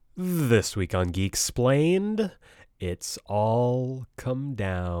This week on Geeksplained, it's all come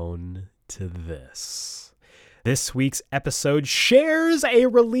down to this. This week's episode shares a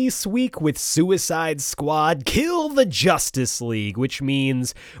release week with Suicide Squad Kill the Justice League, which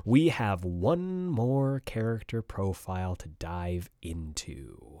means we have one more character profile to dive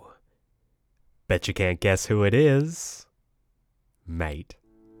into. Bet you can't guess who it is, mate.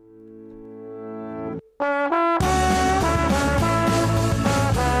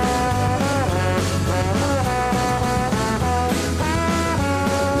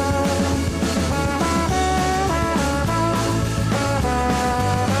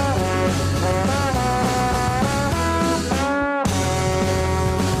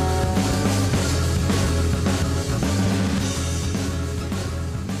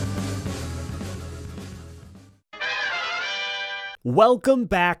 Welcome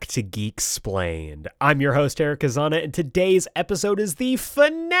back to Geeksplained. I'm your host, Eric Kazana, and today's episode is the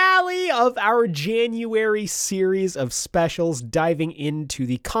finale of our January series of specials diving into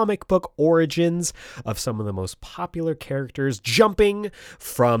the comic book origins of some of the most popular characters, jumping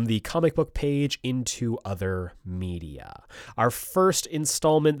from the comic book page into other media. Our first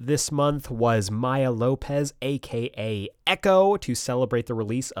installment this month was Maya Lopez, aka Echo, to celebrate the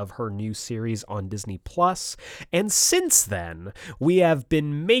release of her new series on Disney+. And since then, we have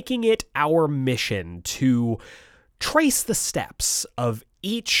been making it our mission to trace the steps of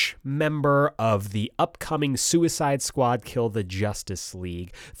each member of the upcoming Suicide Squad Kill the Justice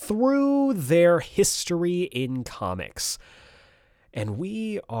League through their history in comics. And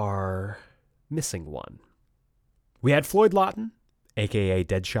we are missing one. We had Floyd Lawton, aka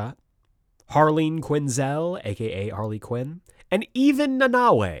Deadshot, Harleen Quinzel, aka Harley Quinn, and even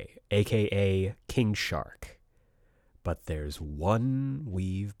Nanaue, aka King Shark. But there's one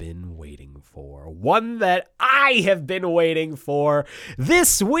we've been waiting for. One that I have been waiting for.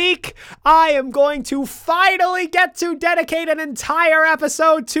 This week, I am going to finally get to dedicate an entire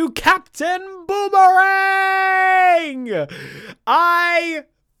episode to Captain Boomerang! I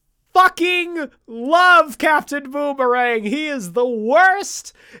fucking love Captain Boomerang. He is the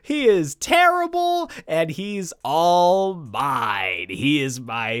worst. He is terrible, and he's all mine. He is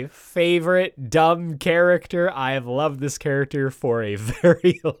my favorite dumb character. I have loved this character for a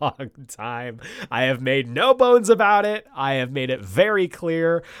very long time. I have made no bones about it. I have made it very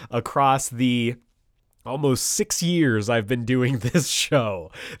clear across the almost 6 years I've been doing this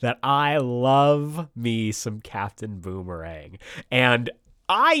show that I love me some Captain Boomerang. And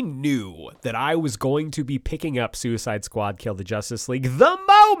I knew that I was going to be picking up Suicide Squad Kill the Justice League the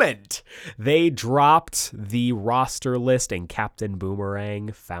moment they dropped the roster list and Captain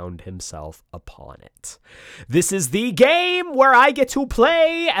Boomerang found himself upon it. This is the game where I get to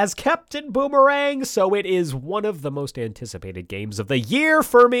play as Captain Boomerang, so it is one of the most anticipated games of the year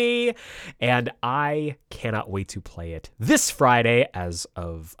for me, and I cannot wait to play it this Friday as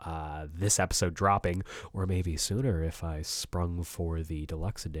of this episode dropping, or maybe sooner if I sprung for the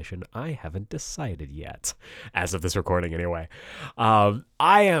Deluxe Edition. I haven't decided yet, as of this recording anyway.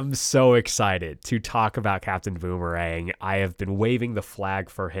 I am so excited to talk about Captain Boomerang. I have been waving the flag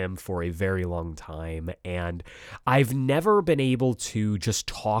for him for a very long time, and I've never been able to just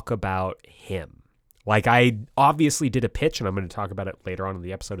talk about him. Like, I obviously did a pitch, and I'm going to talk about it later on in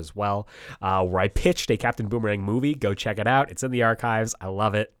the episode as well, where I pitched a Captain Boomerang movie. Go check it out. It's in the archives. I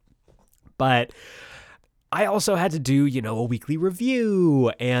love it. But I also had to do, a weekly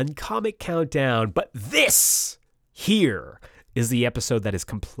review and comic countdown. But this here is the episode that is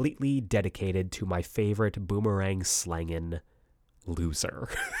completely dedicated to my favorite Boomerang slangin' loser.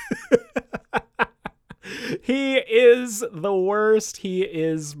 He is the worst. He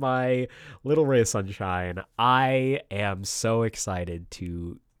is my little ray of sunshine. I am so excited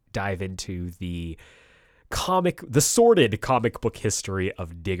to dive into the sordid comic book history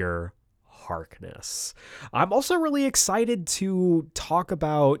of Digger Harkness. I'm also really excited to talk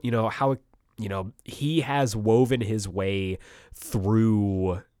about, how, he has woven his way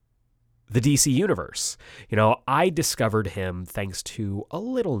through the DC universe. I discovered him thanks to a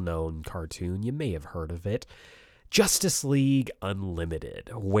little-known cartoon. You may have heard of it, Justice League Unlimited,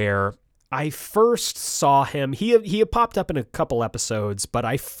 where I first saw him. He had popped up in a couple episodes, but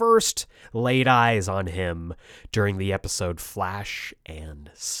I first laid eyes on him during the episode Flash and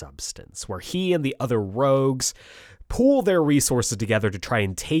Substance, where he and the other rogues pool their resources together to try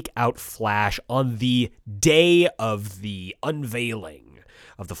and take out Flash on the day of the unveiling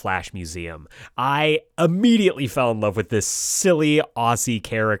of the Flash Museum. I immediately fell in love with this silly Aussie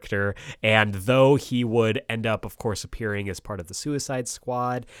character, and though he would end up, of course, appearing as part of the Suicide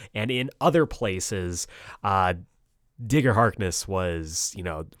Squad and in other places, Digger Harkness was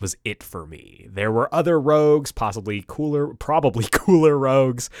it for me. There were other rogues, probably cooler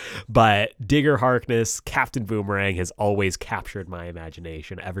rogues, but Digger Harkness, Captain Boomerang has always captured my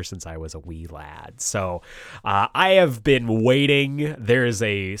imagination ever since I was a wee lad. So I have been waiting. There's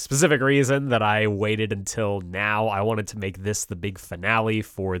a specific reason that I waited until now. I wanted to make this the big finale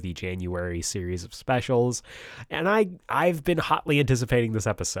for the January series of specials, and I've been hotly anticipating this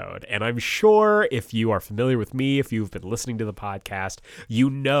episode. And I'm sure if you are familiar with me, if you've been listening to the podcast, you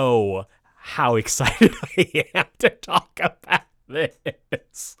know how excited I am to talk about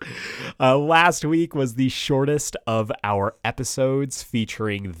this. Last week was the shortest of our episodes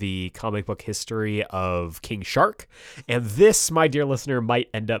featuring the comic book history of King Shark, and this, my dear listener, might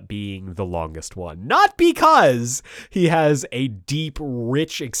end up being the longest one. Not because he has a deep,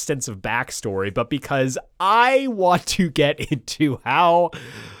 rich, extensive backstory, but because I want to get into how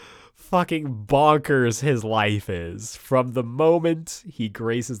fucking bonkers his life is from the moment he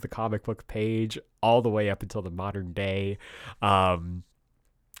graces the comic book page all the way up until the modern day.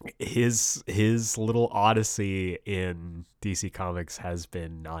 His little odyssey in DC Comics has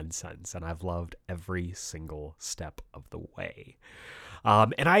been nonsense, and I've loved every single step of the way.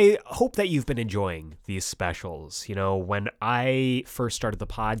 And I hope that you've been enjoying these specials. When I first started the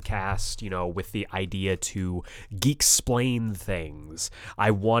podcast, with the idea to Geeksplained things, I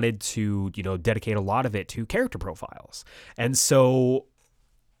wanted to, dedicate a lot of it to character profiles. And so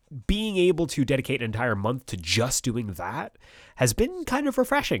being able to dedicate an entire month to just doing that has been kind of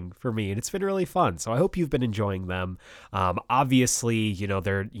refreshing for me, and it's been really fun. So I hope you've been enjoying them. Obviously,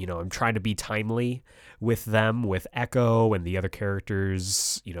 I'm trying to be timely with them, with Echo and the other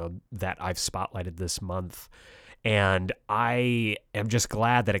characters, that I've spotlighted this month. And I am just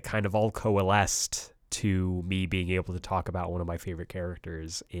glad that it kind of all coalesced to me being able to talk about one of my favorite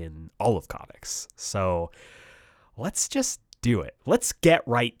characters in all of comics. So let's just do it. Let's get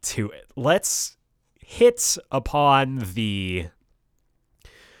right to it. Let's hit upon the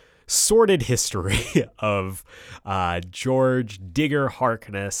sordid history of George Digger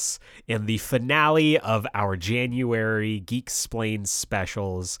Harkness in the finale of our January Geeksplained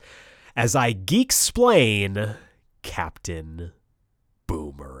specials as I Geeksplain Captain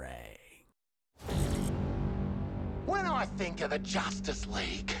Boomerang. When I think of the Justice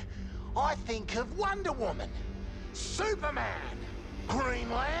League, I think of Wonder Woman, Superman,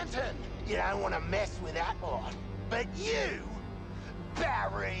 Green Lantern. You don't want to mess with that lot. But you,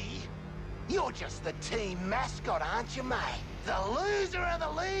 Barry, you're just the team mascot, aren't you, mate? The loser of the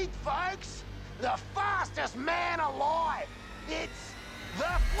league, folks. The fastest man alive. It's the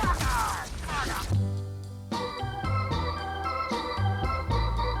Flugger.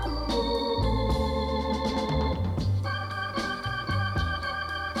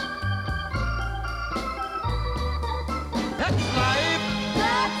 That's life.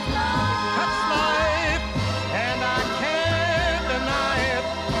 That's life. That's life. And I can't deny it.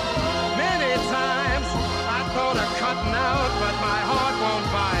 Many times I thought of cutting out, but my heart won't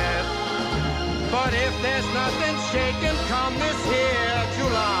buy it. But if there's nothing shaking come this here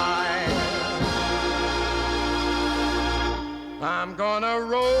July, I'm gonna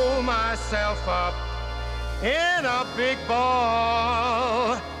roll myself up in a big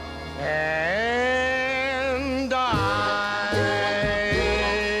ball and die.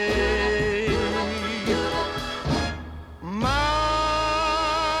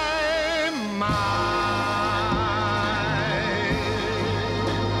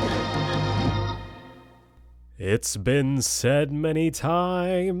 It's been said many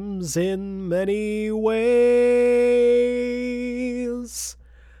times in many ways.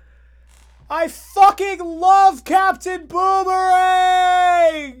 I fucking love Captain Boomerang!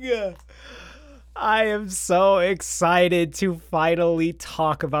 I am so excited to finally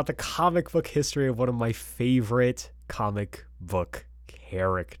talk about the comic book history of one of my favorite comic book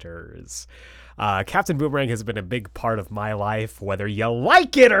characters. Captain Boomerang has been a big part of my life, whether you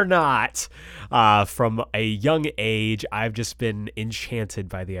like it or not. From a young age, I've just been enchanted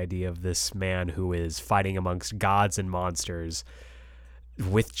by the idea of this man who is fighting amongst gods and monsters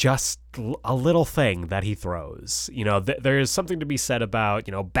with just a little thing that he throws. There's something to be said about,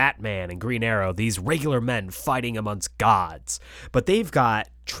 Batman and Green Arrow, these regular men fighting amongst gods. But they've got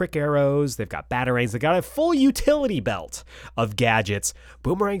trick arrows, they've got batarangs, they've got a full utility belt of gadgets.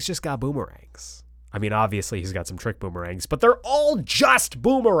 Boomerang's just got boomerangs. I mean, obviously he's got some trick boomerangs, but they're all just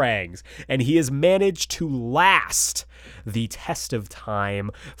boomerangs. And he has managed to last the test of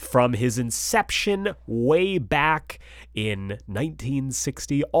time from his inception way back in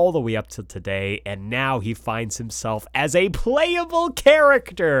 1960 all the way up to today. And now he finds himself as a playable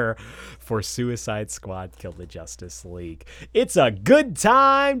character for Suicide Squad Kill the Justice League. It's a good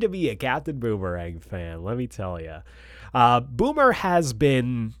time to be a Captain Boomerang fan, let me tell you. Boomer has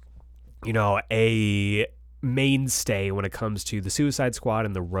been, a mainstay when it comes to the Suicide Squad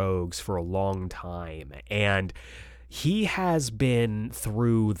and the Rogues for a long time. And he has been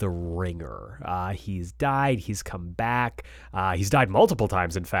through the ringer. He's died. He's come back. He's died multiple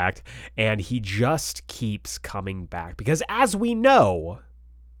times, in fact. And he just keeps coming back. Because as we know...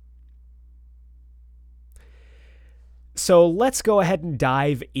 So let's go ahead and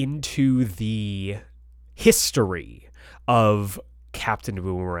dive into the history of Captain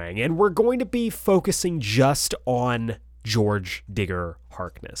Boomerang, and we're going to be focusing just on George Digger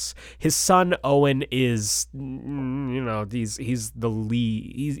Harkness. His son Owen is, he's the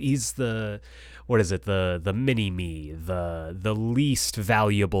lead. He's the the mini-me, the least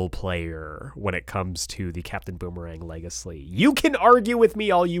valuable player when it comes to the Captain Boomerang legacy. You can argue with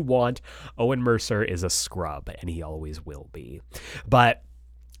me all you want. Owen Mercer is a scrub, and he always will be. But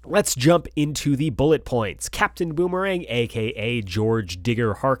let's jump into the bullet points. Captain Boomerang, a.k.a. George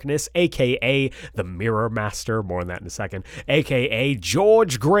Digger Harkness, a.k.a. the Mirror Master, more on that in a second, a.k.a.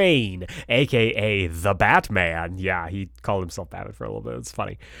 George Green, a.k.a. the Batman. Yeah, he called himself Batman for a little bit. It's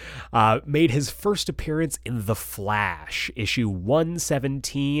funny. Made his first appearance in The Flash, issue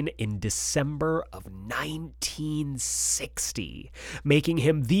 117 in December of 1960, making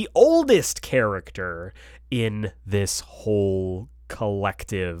him the oldest character in this whole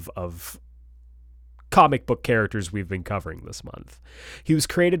collective of comic book characters we've been covering this month. He was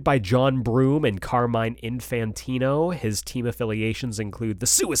created by John Broome and Carmine Infantino. His team affiliations include the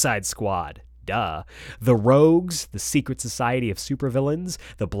Suicide Squad, the Rogues, the Secret Society of Supervillains,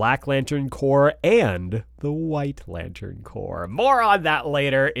 the Black Lantern Corps, and the White Lantern Corps. More on that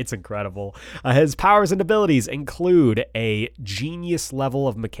later. It's incredible. His powers and abilities include a genius level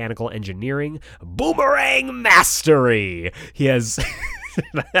of mechanical engineering, boomerang mastery. He has...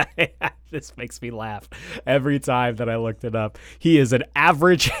 This makes me laugh every time that I looked it up. He is an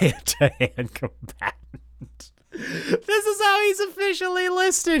average hand-to-hand combatant. This is how he's officially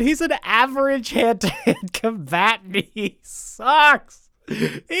listed. He's an average hand-to-hand combatant. He sucks.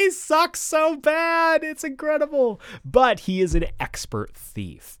 He sucks so bad. It's incredible. But he is an expert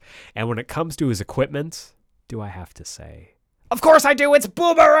thief. And when it comes to his equipment, do I have to say... Of course I do. It's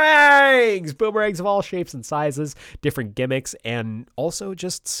boomerangs! Boomerangs of all shapes and sizes, different gimmicks, and also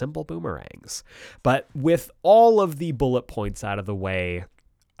just simple boomerangs. But with all of the bullet points out of the way,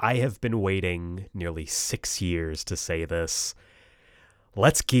 I have been waiting nearly 6 years to say this.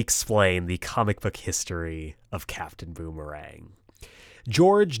 Let's Geeksplain the comic book history of Captain Boomerang.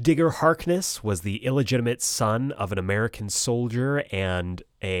 George Digger Harkness was the illegitimate son of an American soldier and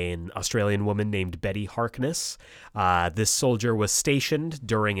an Australian woman named Betty Harkness. This soldier was stationed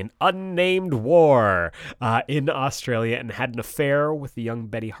during an unnamed war in Australia and had an affair with the young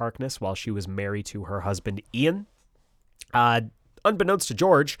Betty Harkness while she was married to her husband Ian. Unbeknownst to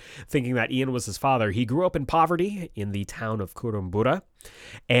George, thinking that Ian was his father, he grew up in poverty in the town of Kurumbura,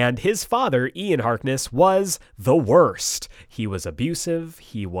 and his father, Ian Harkness, was the worst. He was abusive,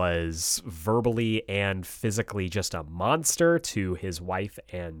 he was verbally and physically just a monster to his wife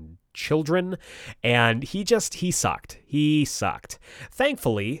and children, and he sucked. He sucked.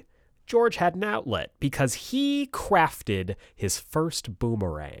 Thankfully, George had an outlet because he crafted his first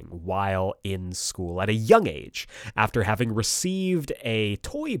boomerang while in school at a young age after having received a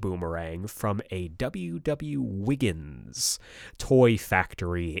toy boomerang from a W.W. Wiggins toy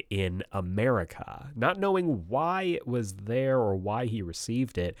factory in America. Not knowing why it was there or why he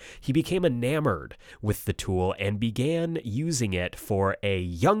received it, he became enamored with the tool and began using it for a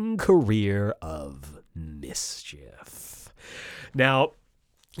young career of mischief. Now,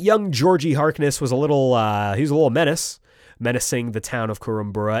 young Georgie Harkness was a little menacing the town of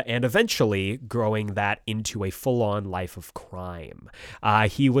Kurumbura, and eventually growing that into a full-on life of crime.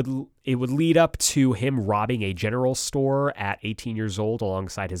 It would lead up to him robbing a general store at 18 years old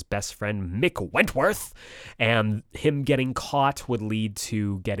alongside his best friend Mick Wentworth, and him getting caught would lead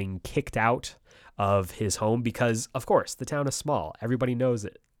to getting kicked out of his home because, of course, the town is small. Everybody knows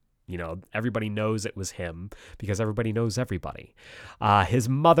it. Everybody knows it was him because everybody knows everybody. His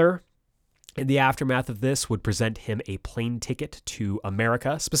mother, in the aftermath of this, would present him a plane ticket to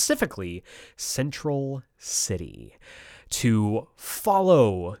America, specifically Central City, to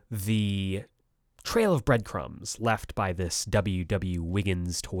follow the trail of breadcrumbs left by this W.W.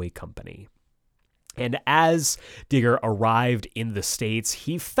 Wiggins toy company. And as Digger arrived in the States,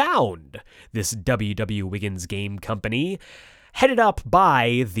 he found this W.W. Wiggins game company, headed up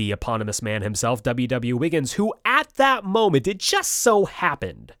by the eponymous man himself, W.W. Wiggins, who at that moment, it just so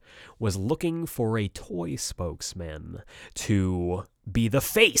happened, was looking for a toy spokesman to be the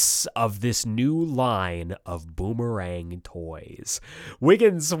face of this new line of Boomerang toys.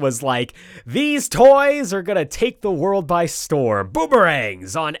 Wiggins was like, these toys are gonna take the world by storm.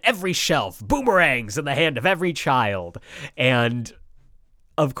 Boomerangs on every shelf. Boomerangs in the hand of every child. And,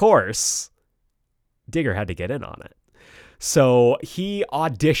 of course, Digger had to get in on it. So he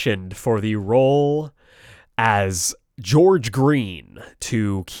auditioned for the role as George Green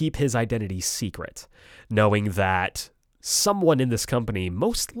to keep his identity secret, knowing that someone in this company,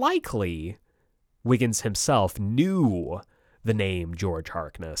 most likely Wiggins himself, knew the name George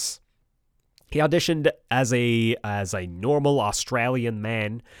Harkness. He auditioned as a normal Australian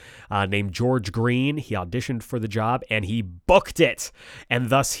man named George Green. He auditioned for the job and he booked it. And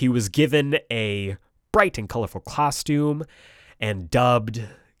thus he was given a bright and colorful costume and dubbed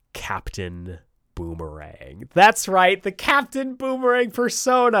Captain Boomerang. That's right, the Captain Boomerang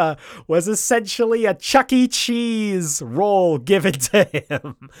persona was essentially a Chuck E. Cheese role given to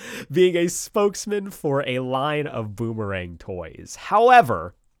him, being a spokesman for a line of Boomerang toys.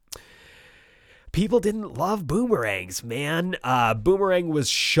 However, people didn't love Boomerangs, man. Boomerang was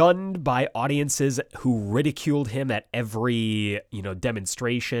shunned by audiences who ridiculed him at every,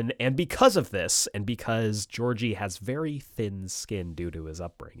 demonstration. And because of this, and because Georgie has very thin skin due to his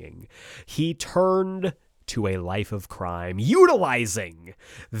upbringing, he turned to a life of crime, utilizing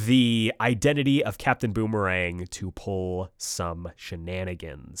the identity of Captain Boomerang to pull some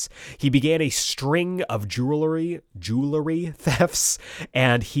shenanigans. He began a string of jewelry thefts,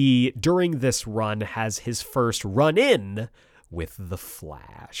 and he, during this run, has his first run-in with the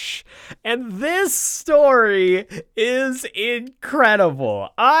Flash. And this story is incredible.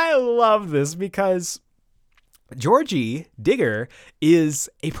 I love this because Georgie Digger is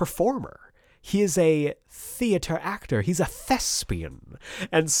a performer. He is a theater actor. He's a thespian.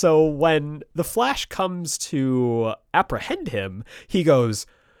 And so when the Flash comes to apprehend him, he goes,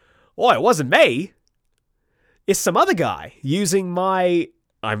 "Oh, it wasn't me. It's some other guy using my..."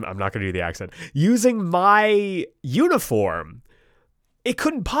 I'm not going to do the accent. "Using my uniform. It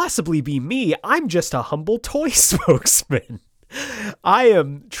couldn't possibly be me. I'm just a humble toy spokesman. I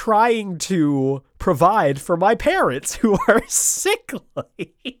am trying to provide for my parents who are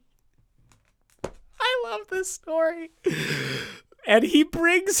sickly." I love this story. And he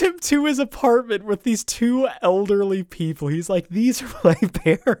brings him to his apartment with these two elderly people. He's like, "These are my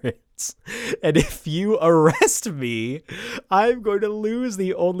parents. And if you arrest me, I'm going to lose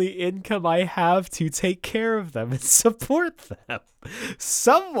the only income I have to take care of them and support them.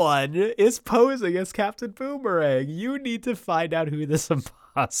 Someone is posing as Captain Boomerang. You need to find out who this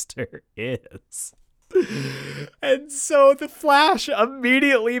imposter is." And so the Flash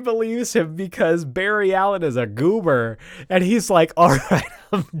immediately believes him because Barry Allen is a goober. And he's like, "All right,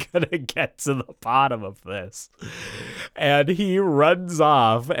 I'm going to get to the bottom of this." And he runs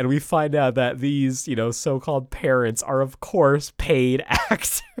off. And we find out that these, so-called parents are, of course, paid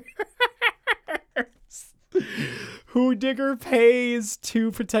actors who Digger pays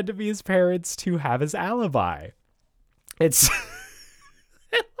to pretend to be his parents to have his alibi. It's...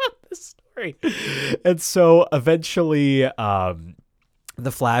 I love this story. And so eventually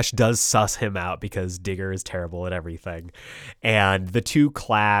the Flash does suss him out because Digger is terrible at everything. And the two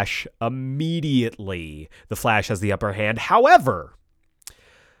clash immediately. The Flash has the upper hand. However,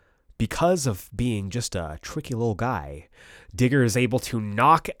 because of being just a tricky little guy, Digger is able to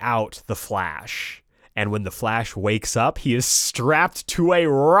knock out the Flash. And when the Flash wakes up, he is strapped to a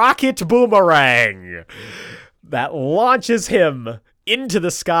rocket boomerang that launches him into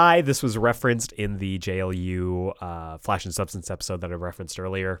the sky. This was referenced in the JLU Flash and Substance episode that I referenced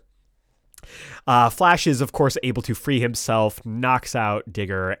earlier. Flash is, of course, able to free himself, knocks out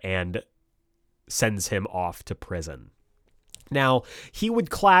Digger, and sends him off to prison. Now, he would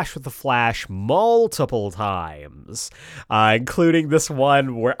clash with the Flash multiple times, including this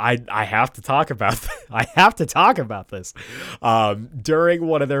one where I have to talk about this. During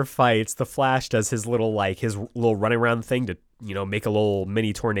one of their fights, the Flash does his little running around thing to, make a little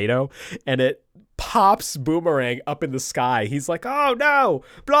mini tornado, and it pops Boomerang up in the sky. He's like, "Oh no,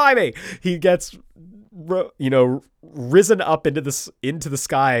 blimey!" He gets risen up into the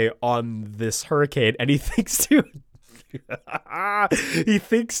sky on this hurricane, and he thinks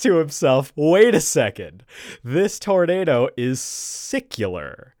to himself, "Wait a second, this tornado is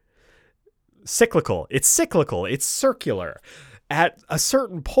secular. cyclical. It's cyclical. It's circular. At a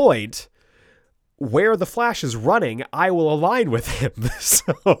certain point, where the Flash is running, I will align with him.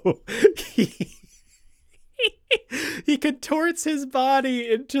 So he contorts his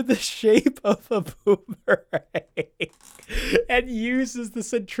body into the shape of a boomerang and uses the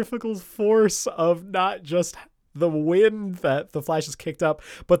centrifugal force of not just the wind that the Flash has kicked up,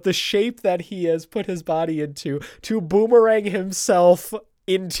 but the shape that he has put his body into to boomerang himself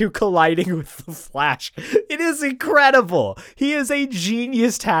into colliding with the Flash. It is incredible. He is a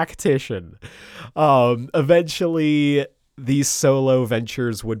genius tactician. Eventually, these solo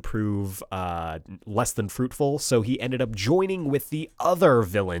ventures would prove less than fruitful, so he ended up joining with the other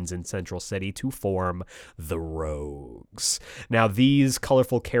villains in Central City to form the Rogues. Now, these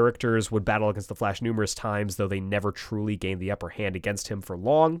colorful characters would battle against the Flash numerous times, though they never truly gained the upper hand against him for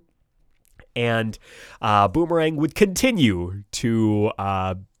long. And Boomerang would continue to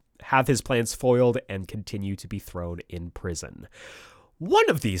have his plans foiled and continue to be thrown in prison. One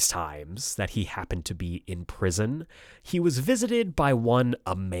of these times that he happened to be in prison, he was visited by one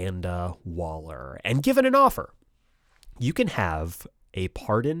Amanda Waller and given an offer. You can have a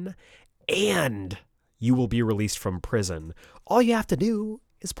pardon and you will be released from prison. All you have to do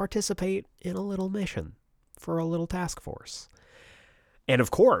is participate in a little mission for a little task force. And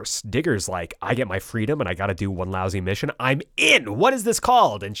of course, Digger's like, I get my freedom and I got to do one lousy mission. I'm in. What is this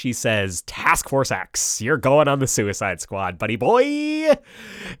called? And she says, Task Force X. You're going on the Suicide Squad, buddy boy.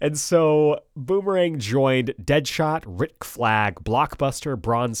 And so Boomerang joined Deadshot, Rick Flag, Blockbuster,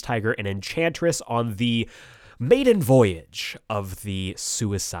 Bronze Tiger, and Enchantress on the maiden voyage of the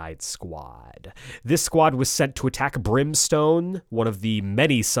Suicide Squad. This squad was sent to attack Brimstone, one of the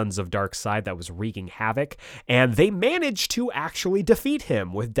many Sons of Darkseid that was wreaking havoc, and they managed to actually defeat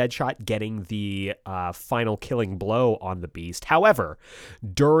him, with Deadshot getting the final killing blow on the Beast. However,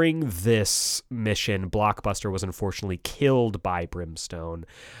 during this mission, Blockbuster was unfortunately killed by Brimstone.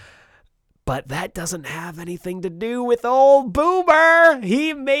 But that doesn't have anything to do with old Boomer.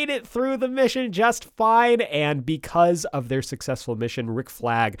 He made it through the mission just fine. And because of their successful mission, Rick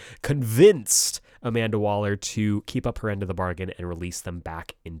Flag convinced Amanda Waller to keep up her end of the bargain and release them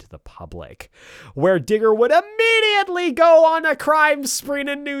back into the public, where Digger would immediately go on a crime spree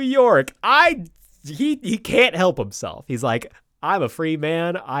in New York. He can't help himself. He's like, I'm a free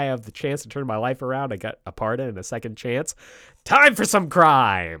man. I have the chance to turn my life around. I got a pardon and a second chance. Time for some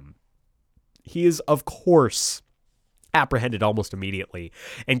crime. He is, of course, apprehended almost immediately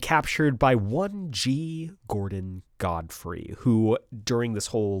and captured by one G. Gordon Godfrey, who, during this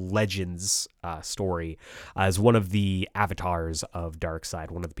whole Legends story, is one of the avatars of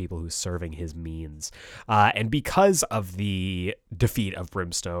Darkseid, one of the people who's serving his means. And because of the defeat of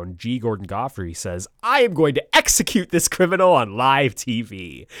Brimstone, G. Gordon Godfrey says, I am going to execute this criminal on live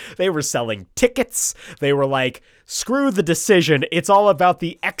TV. They were selling tickets. They were like, screw the decision. It's all about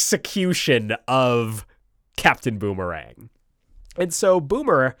the execution of Captain Boomerang. And so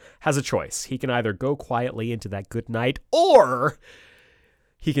Boomer has a choice. He can either go quietly into that good night, or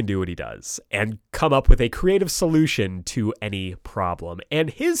he can do what he does and come up with a creative solution to any problem. And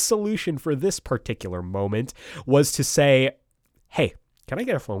his solution for this particular moment was to say, hey, can I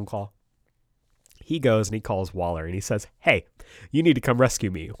get a phone call? He goes and he calls Waller and he says, hey, you need to come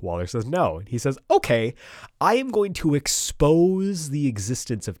rescue me. Waller says no. And he says, okay, I am going to expose the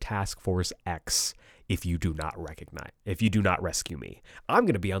existence of Task Force X if you do not rescue me. I'm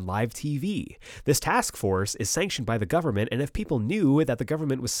going to be on live TV. This task force is sanctioned by the government, and if people knew that the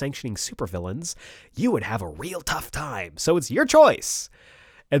government was sanctioning supervillains, you would have a real tough time. So it's your choice.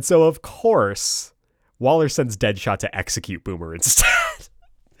 And so, of course, Waller sends Deadshot to execute Boomer instead.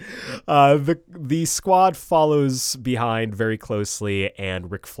 The squad follows behind very closely,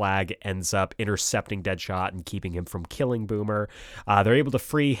 and Rick Flag ends up intercepting Deadshot and keeping him from killing Boomer. They're able to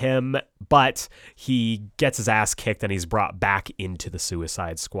free him, but he gets his ass kicked and he's brought back into the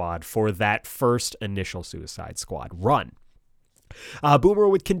Suicide Squad for that first initial Suicide Squad run. Boomer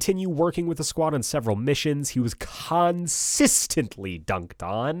would continue working with the squad on several missions. He was consistently dunked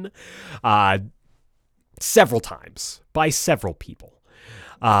on several times by several people.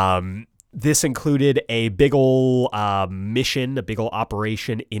 This included a big ol' mission, a big ol'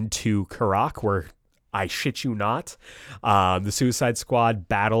 operation into Karak, where, I shit you not, the Suicide Squad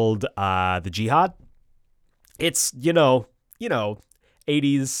battled the Jihad. It's,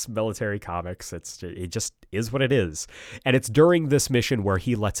 80s military comics. It just is what it is. And it's during this mission where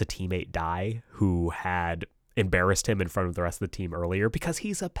he lets a teammate die who had embarrassed him in front of the rest of the team earlier, because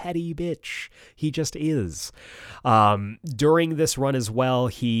he's a petty bitch. He just is. During this run as well,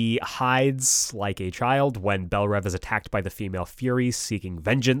 he hides like a child when Belrev is attacked by the female Furies seeking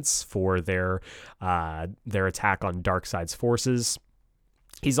vengeance for their attack on Darkseid's forces.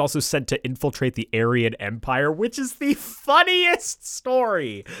 He's also sent to infiltrate the Aryan Empire, which is the funniest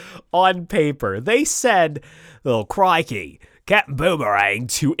story on paper. They said, oh, crikey, Captain Boomerang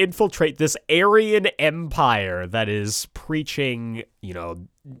to infiltrate this Aryan Empire that is preaching,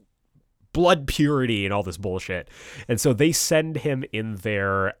 blood purity and all this bullshit. And so they send him in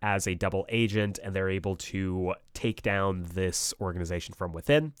there as a double agent, and they're able to take down this organization from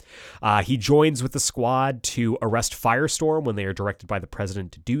within. He joins with the squad to arrest Firestorm when they are directed by the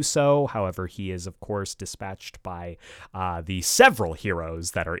president to do so. However, he is, of course, dispatched by the several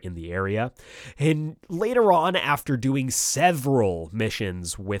heroes that are in the area. And later on, after doing several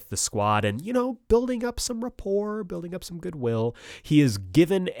missions with the squad and, building up some rapport, building up some goodwill, he is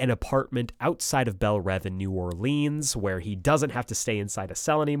given an apartment outside of Belrev in New Orleans, where he doesn't have to stay inside a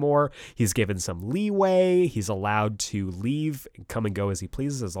cell anymore. He's given some leeway. He's allowed to leave and come and go as he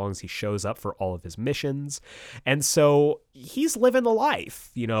pleases, as long as he shows up for all of his missions. And so he's living the life.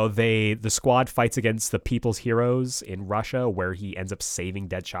 The squad fights against the People's Heroes in Russia, where he ends up saving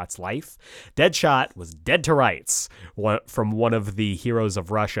Deadshot's life. Deadshot was dead to rights from one of the heroes of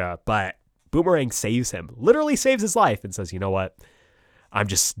Russia, but Boomerang saves him, literally saves his life, and says, you know what? I'm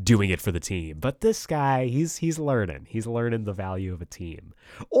just doing it for the team. But this guy, he's learning. He's learning the value of a team.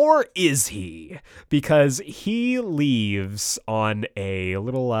 Or is he? Because he leaves on a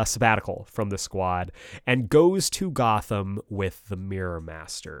little sabbatical from the squad and goes to Gotham with the Mirror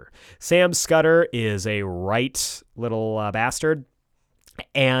Master. Sam Scudder is a right little bastard.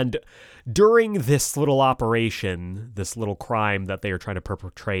 And during this little operation, this little crime that they are trying to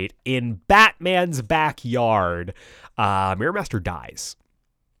perpetrate in Batman's backyard, Mirror Master dies.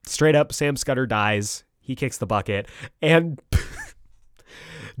 Straight up, Sam Scudder dies. He kicks the bucket. And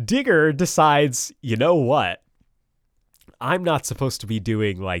Digger decides, you know what? I'm not supposed to be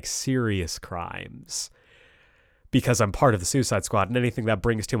doing serious crimes because I'm part of the Suicide Squad, and anything that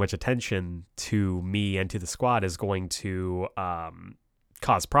brings too much attention to me and to the squad is going to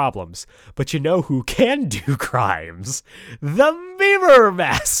cause problems. But you know who can do crimes? The Mirror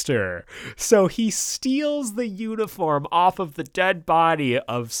Master. So he steals the uniform off of the dead body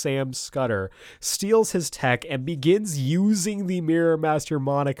of Sam Scudder, steals his tech, and begins using the Mirror Master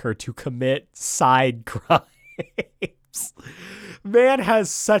moniker to commit side crimes. Man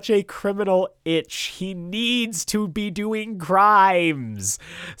has such a criminal itch. He needs to be doing crimes.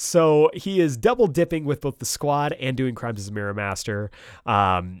 So he is double dipping with both the squad and doing crimes as Mirror Master.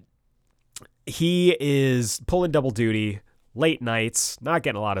 He is pulling double duty, late nights, not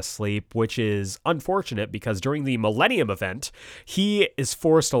getting a lot of sleep, which is unfortunate because during the Millennium event, he is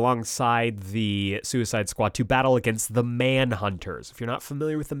forced alongside the Suicide Squad to battle against the Manhunters. If you're not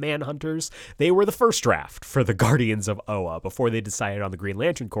familiar with the Manhunters, they were the first draft for the Guardians of Oa. Before they decided on the Green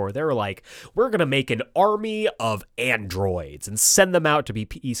Lantern Corps, they were like, we're going to make an army of androids and send them out to be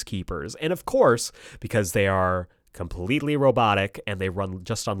peacekeepers. And of course, because they are completely robotic and they run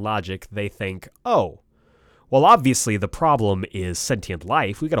just on logic, they think, oh, well, obviously the problem is sentient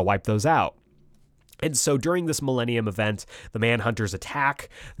life. We got to wipe those out. And so during this Millennium event, the Manhunters attack.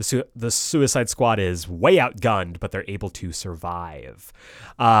 The Suicide Squad is way outgunned, but they're able to survive.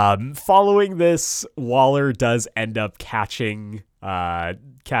 Following this, Waller does end up catching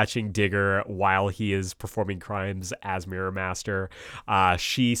Digger while he is performing crimes as Mirror Master.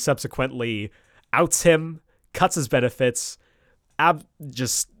 She subsequently outs him, cuts his benefits,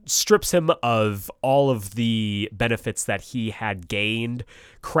 just strips him of all of the benefits that he had gained,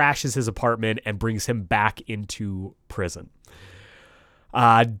 crashes his apartment, and brings him back into prison.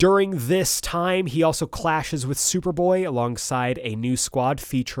 During this time, he also clashes with Superboy alongside a new squad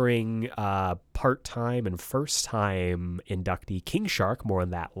featuring part-time and first-time inductee King Shark. More on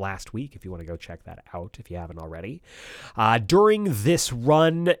that last week if you want to go check that out if you haven't already. During this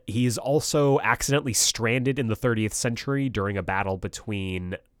run, he's also accidentally stranded in the 30th century during a battle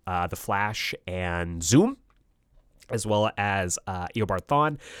between The Flash and Zoom, as well as Eobard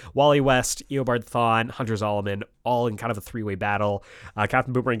Thawne, Wally West, Eobard Thawne, Hunter Zolomon, all in kind of a three-way battle.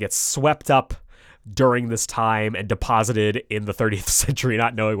 Captain Boomerang gets swept up during this time and deposited in the 30th century,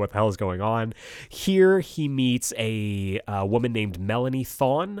 not knowing what the hell is going on. Here he meets a woman named Melanie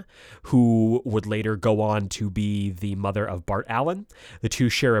Thawne, who would later go on to be the mother of Bart Allen. The two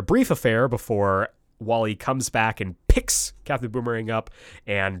share a brief affair before Wally comes back and picks Captain Boomerang up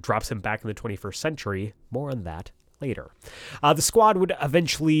and drops him back in the 21st century. More on that later. The squad would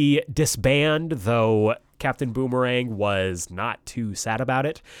eventually disband, though Captain Boomerang was not too sad about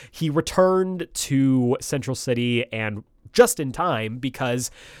it. He returned to Central City, and just in time, because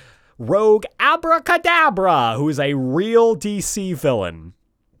Rogue Abracadabra, who is a real DC villain,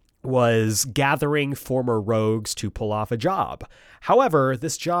 was gathering former rogues to pull off a job. However,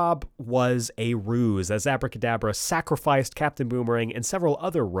 this job was a ruse, as Abracadabra sacrificed Captain Boomerang and several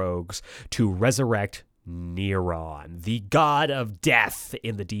other rogues to resurrect Neron, the god of death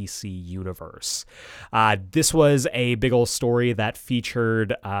in the DC universe. This was a big old story that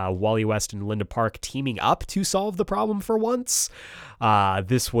featured Wally West and Linda Park teaming up to solve the problem for once.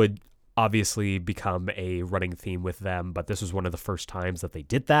 This would obviously become a running theme with them, but this was one of the first times that they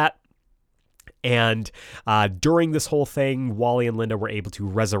did that. And during this whole thing, Wally and Linda were able to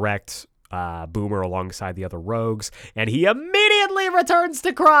resurrect Boomer alongside the other rogues, and he immediately returns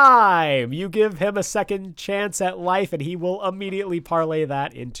to crime. You give him a second chance at life, and he will immediately parlay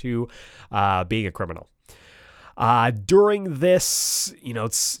that into being a criminal. During this,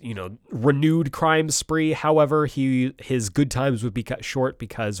 renewed crime spree, however, his good times would be cut short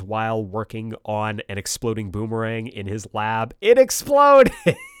because while working on an exploding boomerang in his lab, it exploded.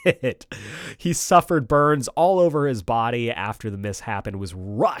 He suffered burns all over his body after the mishap and was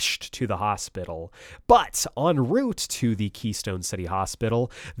rushed to the hospital. But en route to the Keystone City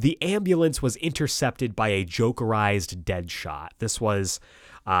Hospital, the ambulance was intercepted by a Jokerized Deadshot. This was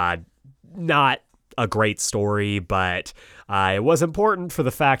not a great story, but it was important for the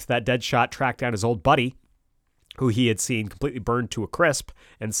fact that Deadshot tracked down his old buddy, who he had seen completely burned to a crisp,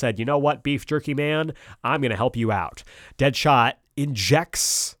 and said, "You know what, Beef Jerky Man, I'm going to help you out." Deadshot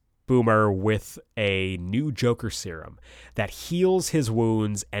injects Boomer with a new Joker serum that heals his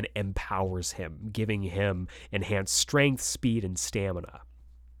wounds and empowers him, giving him enhanced strength, speed, and stamina.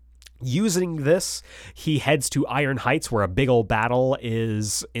 Using this, he heads to Iron Heights, where a big old battle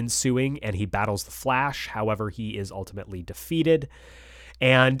is ensuing, and he battles the Flash. However, he is ultimately defeated.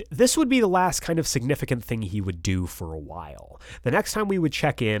 And this would be the last kind of significant thing he would do for a while. The next time we would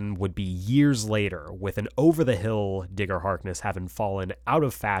check in would be years later, with an over-the-hill Digger Harkness having fallen out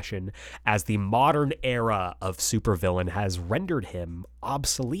of fashion as the modern era of supervillain has rendered him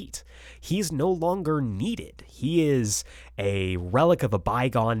obsolete. He's no longer needed. He is a relic of a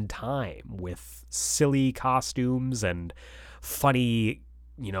bygone time with silly costumes and funny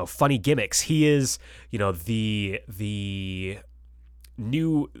gimmicks. He is, the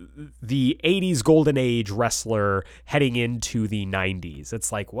 80s golden age wrestler heading into the 90s.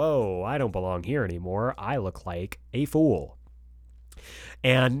 It's like, whoa, I don't belong here anymore. I look like a fool.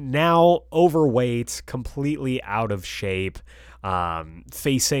 And now overweight, completely out of shape,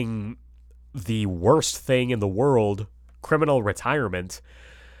 facing the worst thing in the world, criminal retirement,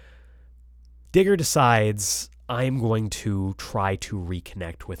 Digger decides, I'm going to try to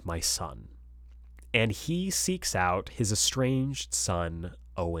reconnect with my son. And he seeks out his estranged son,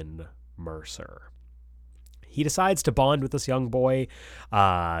 Owen Mercer. He decides to bond with this young boy.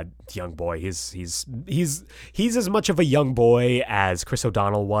 He's as much of a young boy as Chris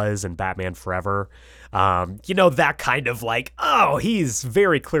O'Donnell was in Batman Forever. That kind of like, oh, he's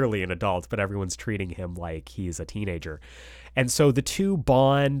very clearly an adult, but everyone's treating him like he's a teenager. And so the two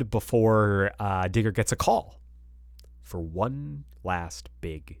bond before Digger gets a call for one last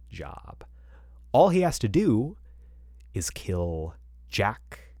big job. All he has to do is kill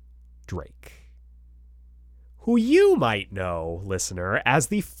Jack Drake, who you might know, listener, as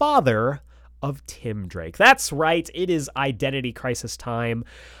the father of Tim Drake. That's right, it is identity crisis time.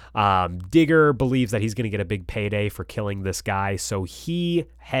 Digger believes that he's going to get a big payday for killing this guy, so he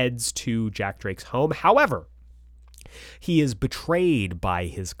heads to Jack Drake's home. However, he is betrayed by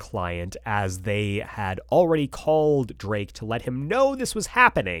his client, as they had already called Drake to let him know this was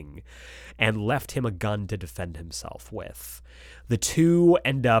happening and left him a gun to defend himself with. The two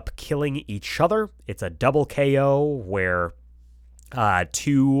end up killing each other. It's a double KO where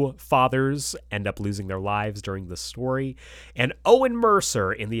two fathers end up losing their lives during the story, and Owen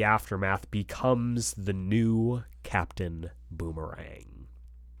Mercer in the aftermath becomes the new Captain Boomerang.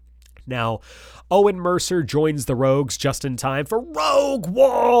 Now, Owen Mercer joins the Rogues just in time for Rogue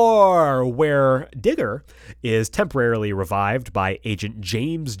War, where Digger is temporarily revived by Agent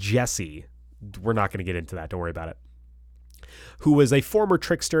James Jesse. We're not going to get into that, don't worry about it. Who was a former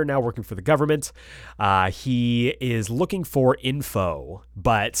trickster, now working for the government. He is looking for info,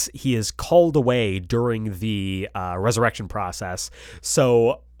 but he is called away during the resurrection process.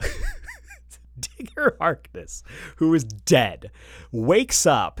 So Digger Harkness, who is dead, wakes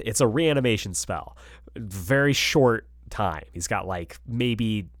up. It's a reanimation spell. Very short time. He's got like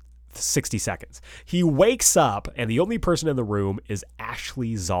maybe 60 seconds. He wakes up, and the only person in the room is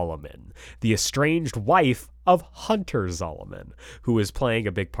Ashley Zolomon, the estranged wife of Hunter Zolomon, who is playing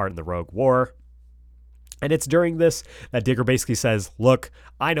a big part in the Rogue War. And it's during this that Digger basically says, look,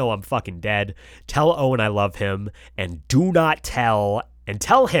 I know I'm fucking dead. Tell Owen I love him, and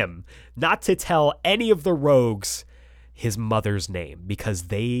tell him not to tell any of the rogues his mother's name, because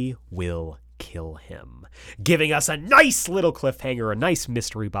they will kill him. Giving us a nice little cliffhanger, a nice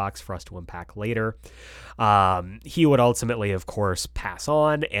mystery box for us to unpack later. He would ultimately, of course, pass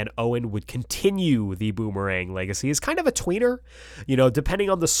on, and Owen would continue the Boomerang legacy as kind of a tweener. You know, depending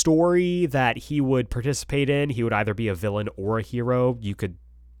on the story that he would participate in, he would either be a villain or a hero. You could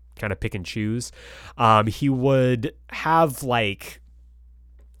kind of pick and choose. He would have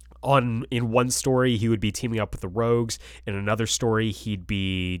in one story, he would be teaming up with the Rogues. In another story, he'd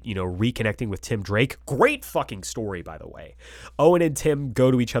be, reconnecting with Tim Drake. Great fucking story, by the way. Owen and Tim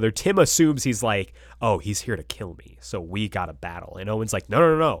go to each other. Tim assumes he's like, oh, he's here to kill me, so we gotta battle. And Owen's like,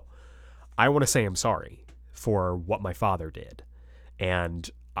 no. I want to say I'm sorry for what my father did. And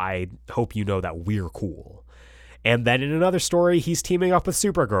I hope you know that we're cool. And then in another story, he's teaming up with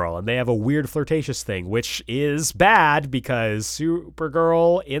Supergirl, and they have a weird flirtatious thing, which is bad because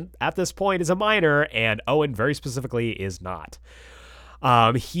Supergirl at this point is a minor, and Owen very specifically is not.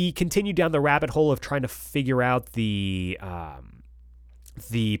 He continued down the rabbit hole of trying to figure out the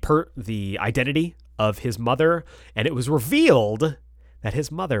identity of his mother, and it was revealed that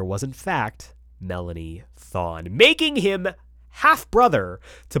his mother was in fact Melanie Thawne, making him half-brother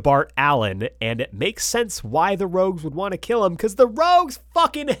to Bart Allen, and it makes sense why the Rogues would want to kill him, because the Rogues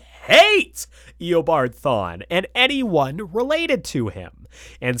fucking hate Eobard Thawne and anyone related to him.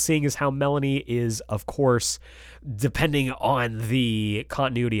 And seeing as how Melanie is, of course, depending on the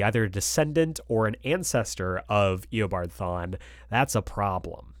continuity, either a descendant or an ancestor of Eobard Thawne, that's a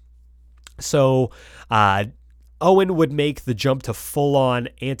problem. So, Owen would make the jump to full-on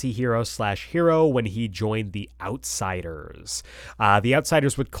anti-hero/hero when he joined the Outsiders. The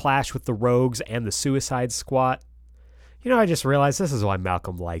Outsiders would clash with the Rogues and the Suicide Squad. I just realized this is why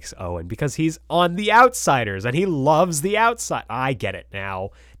Malcolm likes Owen, because he's on the Outsiders, and he loves the outside. I get it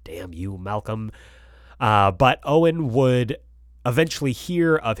now. Damn you, Malcolm. But Owen would eventually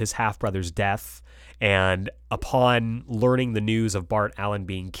hear of his half-brother's death, and upon learning the news of Bart Allen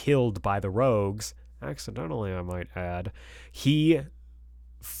being killed by the Rogues, accidentally, I might add, he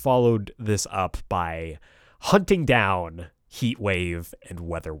followed this up by hunting down Heatwave and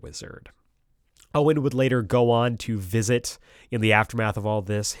Weather Wizard. Owen would later go on to visit, in the aftermath of all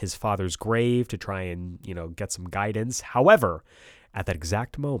this, his father's grave to try and, get some guidance. However, at that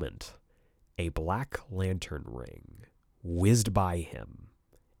exact moment, a Black Lantern ring whizzed by him,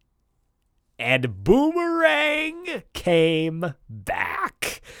 and Boomerang came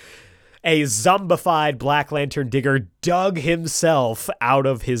back. A zombified Black Lantern digger dug himself out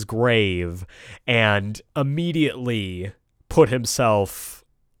of his grave and immediately put himself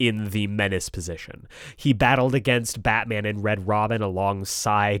in the menace position. He battled against Batman and Red Robin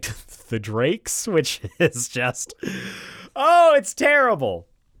alongside the Drakes, which is just, it's terrible.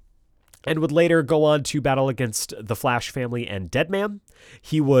 And would later go on to battle against the Flash family and Deadman.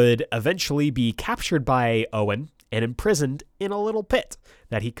 He would eventually be captured by Owen and imprisoned in a little pit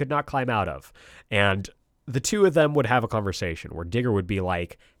that he could not climb out of. And the two of them would have a conversation where Digger would be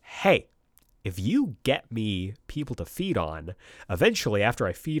like, hey, if you get me people to feed on, eventually after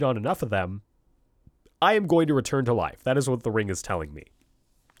I feed on enough of them, I am going to return to life. That is what the ring is telling me.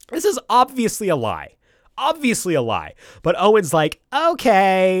 This is obviously a lie. But Owen's like,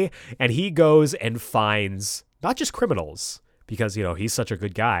 okay. And he goes and finds not just criminals, because, he's such a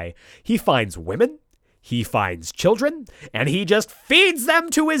good guy. He finds women. He finds children, and he just feeds them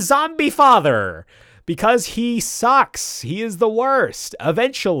to his zombie father because he sucks. He is the worst.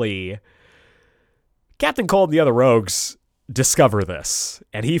 Eventually, Captain Cold and the other Rogues discover this,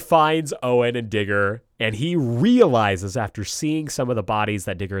 and he finds Owen and Digger, and he realizes after seeing some of the bodies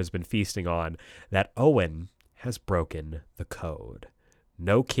that Digger has been feasting on that Owen has broken the code.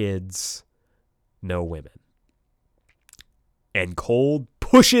 No kids, no women. And Cold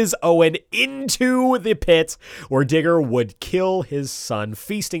pushes Owen into the pit where Digger would kill his son,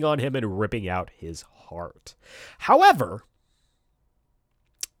 feasting on him and ripping out his heart. However,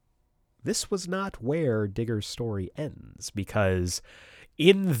 this was not where Digger's story ends, because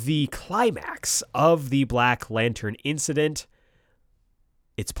in the climax of the Black Lantern incident,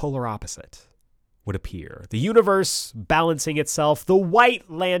 its polar opposite would appear. The universe balancing itself, the White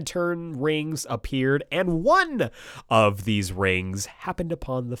Lantern rings appeared, and one of these rings happened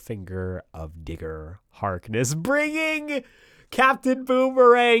upon the finger of Digger Harkness, bringing Captain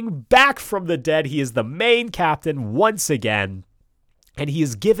Boomerang, back from the dead. He is the main captain once again. And he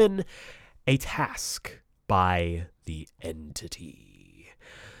is given a task by the entity.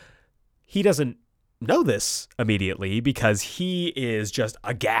 He doesn't know this immediately because he is just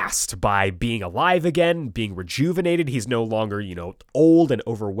aghast by being alive again, being rejuvenated. He's no longer, old and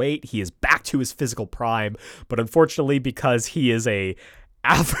overweight. He is back to his physical prime. But unfortunately, because he is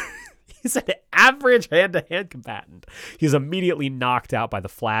he's an average hand-to-hand combatant, he's immediately knocked out by the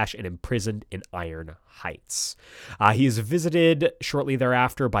Flash and imprisoned in Iron Heights. He is visited shortly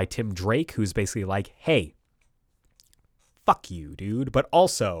thereafter by Tim Drake, who's basically like, hey, fuck you, dude, but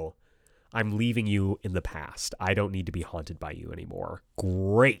also I'm leaving you in the past. I don't need to be haunted by you anymore.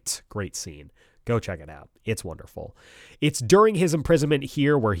 Great scene. Go check it out. It's wonderful. It's during his imprisonment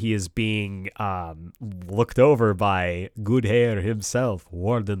here where he is being looked over by Good Hair himself,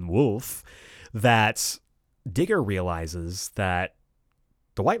 Warden Wolf, that Digger realizes that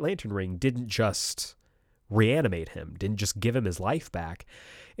the White Lantern ring didn't just reanimate him, didn't just give him his life back.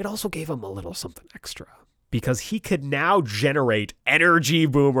 It also gave him a little something extra, because he could now generate energy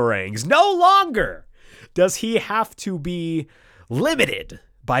boomerangs. No longer does he have to be limited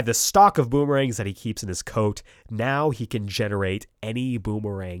by the stock of boomerangs that he keeps in his coat. Now he can generate any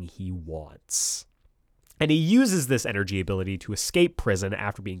boomerang he wants. And he uses this energy ability to escape prison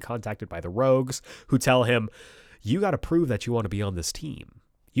after being contacted by the Rogues, who tell him, you got to prove that you want to be on this team.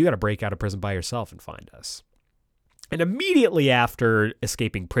 You got to break out of prison by yourself and find us. And immediately after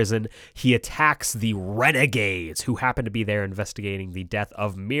escaping prison, he attacks the Renegades, who happen to be there investigating the death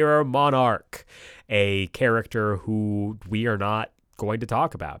of Mirror Monarch, a character who we are not going to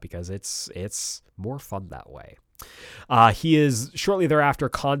talk about because it's more fun that way. He is shortly thereafter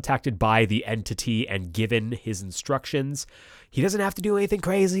contacted by the entity and given his instructions. He doesn't have to do anything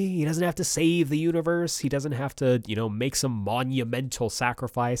crazy. He doesn't have to save the universe. He doesn't have to, make some monumental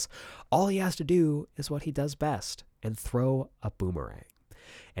sacrifice. All he has to do is what he does best, and throw a boomerang.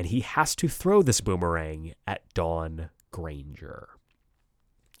 And he has to throw this boomerang at Dawn Granger.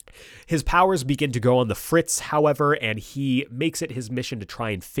 His powers begin to go on the fritz, however, and he makes it his mission to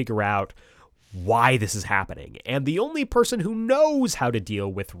try and figure out why this is happening. And the only person who knows how to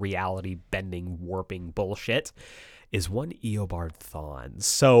deal with reality-bending, warping bullshit is one Eobard Thawne.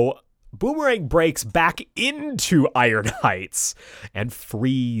 So Boomerang breaks back into Iron Heights and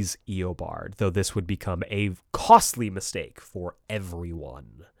frees Eobard, though this would become a costly mistake for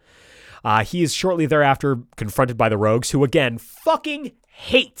everyone. He is shortly thereafter confronted by the Rogues, who again fucking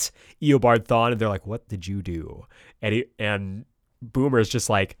hate Eobard Thawne, and they're like, what did you do? And Boomer is just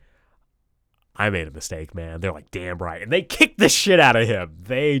like, I made a mistake, man. They're like, damn right. And they kick the shit out of him.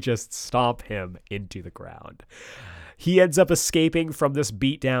 They just stomp him into the ground. He ends up escaping from this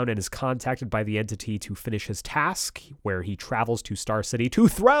beatdown and is contacted by the entity to finish his task, where he travels to Star City to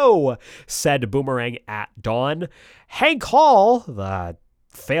throw said boomerang at Dawn. Hank Hall, the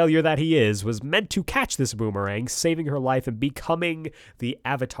failure that he is, was meant to catch this boomerang, saving her life and becoming the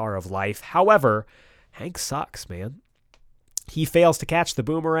Avatar of Life. However, Hank sucks, man. He fails to catch the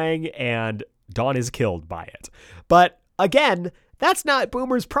boomerang, and Dawn is killed by it. But again, that's not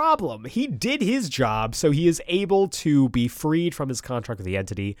Boomer's problem. He did his job, so he is able to be freed from his contract with the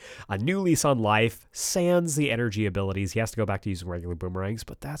entity, a new lease on life, sans the energy abilities. He has to go back to using regular boomerangs,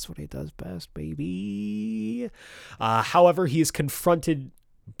 but that's what he does best, baby. However, he is confronted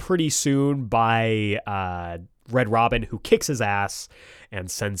pretty soon by Red Robin, who kicks his ass and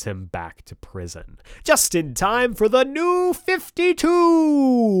sends him back to prison. Just in time for the New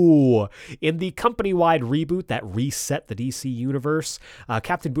 52! In the company-wide reboot that reset the DC universe,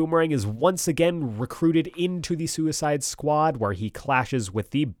 Captain Boomerang is once again recruited into the Suicide Squad, where he clashes with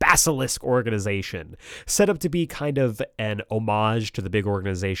the Basilisk organization, set up to be kind of an homage to the big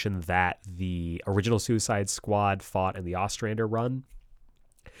organization that the original Suicide Squad fought in the Ostrander run.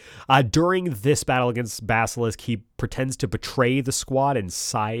 During this battle against Basilisk, he pretends to betray the squad and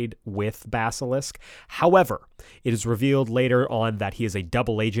side with Basilisk. However, it is revealed later on that he is a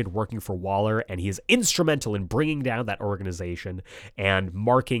double agent working for Waller, and he is instrumental in bringing down that organization and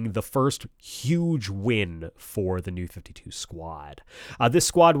marking the first huge win for the New 52 squad. This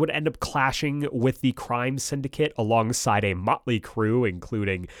squad would end up clashing with the Crime Syndicate alongside a motley crew,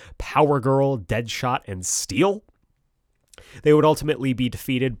 including Power Girl, Deadshot, and Steel. They would ultimately be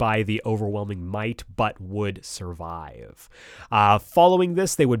defeated by the overwhelming might, but would survive. Following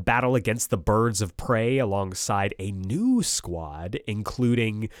this, they would battle against the Birds of Prey alongside a new squad,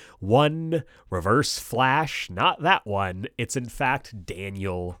 including one Reverse Flash. Not that one. It's in fact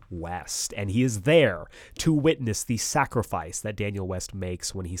Daniel West. And he is there to witness the sacrifice that Daniel West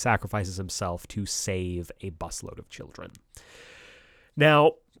makes when he sacrifices himself to save a busload of children.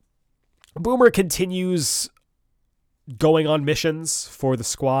 Now, Boomer continues going on missions for the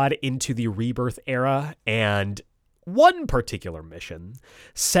squad into the Rebirth era, and one particular mission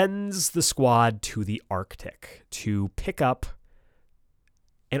sends the squad to the Arctic to pick up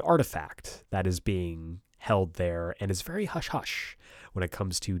an artifact that is being held there and is very hush-hush when it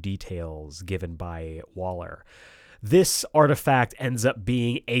comes to details given by Waller. This artifact ends up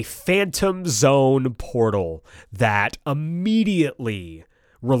being a Phantom Zone portal that immediately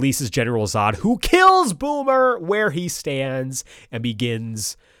releases General Zod, who kills Boomer where he stands and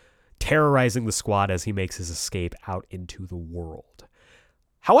begins terrorizing the squad as he makes his escape out into the world.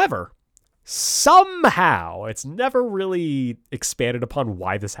 However, somehow, it's never really expanded upon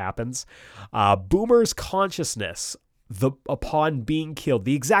why this happens, Boomer's consciousness, upon being killed,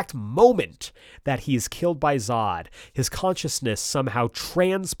 the exact moment that he is killed by Zod, his consciousness somehow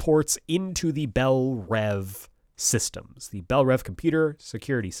transports into the Bell Rev systems, the Bell Rev computer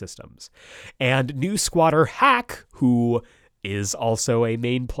security systems. And new squatter Hack, who is also a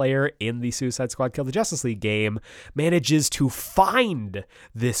main player in the Suicide Squad Kill the Justice League game, manages to find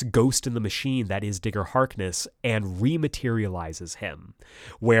this ghost in the machine that is Digger Harkness and rematerializes him,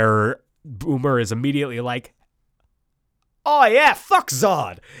 where Boomer is immediately like, oh yeah, fuck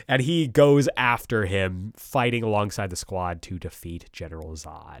Zod! And he goes after him, fighting alongside the squad to defeat General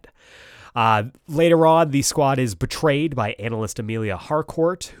Zod. Later on, the squad is betrayed by analyst Amelia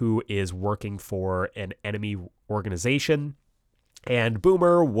Harcourt, who is working for an enemy organization, and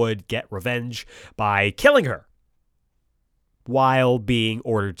Boomer would get revenge by killing her while being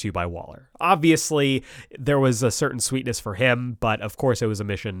ordered to by Waller. Obviously, there was a certain sweetness for him, but of course it was a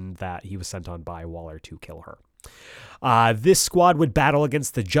mission that he was sent on by Waller to kill her. This squad would battle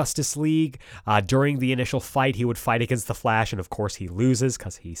against the Justice League. During the initial fight, he would fight against the Flash, and of course he loses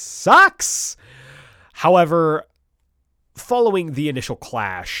because he sucks. However, following the initial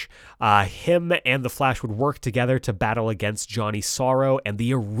clash, him and the Flash would work together to battle against Johnny Sorrow and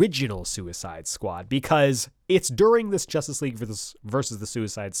the original Suicide Squad, because it's during this Justice League versus the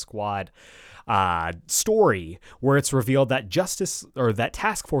Suicide Squad story where it's revealed that that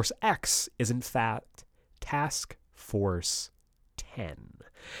Task Force X is in fact Task Force 10.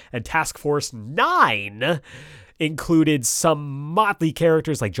 And Task Force 9 included some motley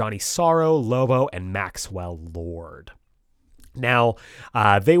characters like Johnny Sorrow, Lobo, and Maxwell Lord. Now,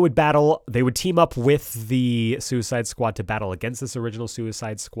 they would team up with the Suicide Squad to battle against this original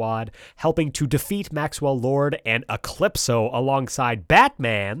Suicide Squad, helping to defeat Maxwell Lord and Eclipso alongside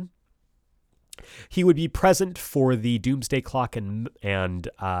Batman. He would be present for the Doomsday Clock and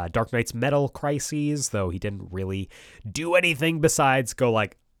Dark Knight's Metal crises, though he didn't really do anything besides go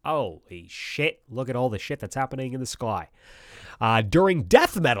like, holy shit, look at all the shit that's happening in the sky. During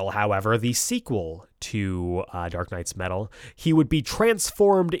Death Metal, however, the sequel to Dark Knight's Metal, he would be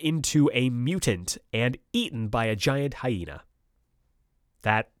transformed into a mutant and eaten by a giant hyena.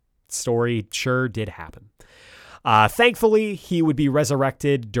 That story sure did happen. Thankfully, he would be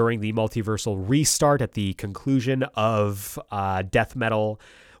resurrected during the multiversal restart at the conclusion of Death Metal,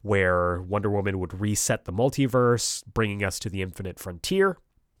 where Wonder Woman would reset the multiverse, bringing us to the Infinite Frontier.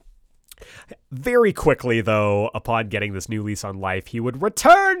 Very quickly, though, upon getting this new lease on life, he would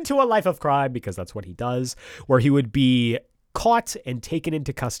return to a life of crime, because that's what he does, where he would be caught and taken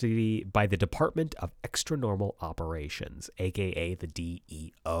into custody by the Department of Extranormal Operations, aka the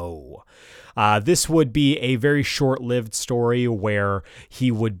DEO. This would be a very short-lived story where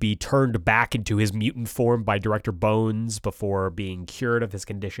he would be turned back into his mutant form by Director Bones before being cured of his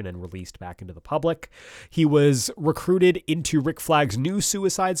condition and released back into the public. He was recruited into Rick Flag's new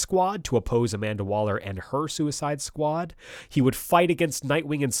Suicide Squad to oppose Amanda Waller and her Suicide Squad. He would fight against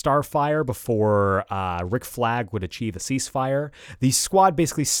Nightwing and Starfire before Rick Flag would achieve a ceasefire. The squad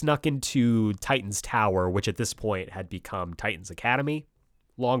basically snuck into Titan's Tower, which at this point had become Titan's Academy.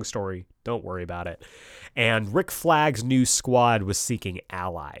 Long story, don't worry about it. And Rick Flag's new squad was seeking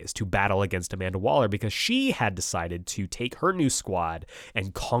allies to battle against Amanda Waller because she had decided to take her new squad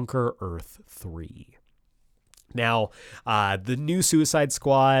and conquer Earth 3. Now, the new Suicide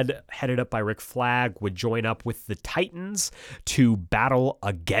Squad, headed up by Rick Flag, would join up with the Titans to battle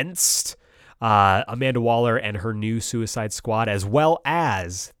against Amanda Waller and her new Suicide Squad, as well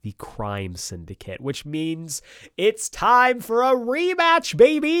as the Crime Syndicate, which means it's time for a rematch,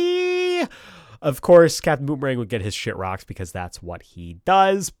 baby! Of course, Captain Boomerang would get his shit rocked because that's what he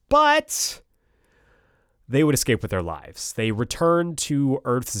does, but they would escape with their lives. They return to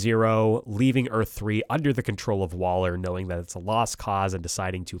Earth Zero, leaving Earth 3 under the control of Waller, knowing that it's a lost cause and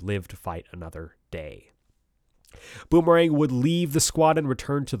deciding to live to fight another day. Boomerang would leave the squad and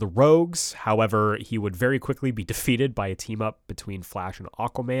return to the Rogues. However, he would very quickly be defeated by a team-up between Flash and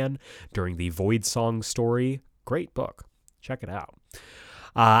Aquaman during the Void Song story. Great book. Check it out.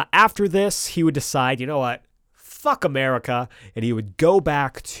 After this, he would decide, you know what? Fuck America. And he would go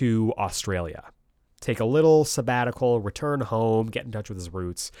back to Australia. Take a little sabbatical, return home, get in touch with his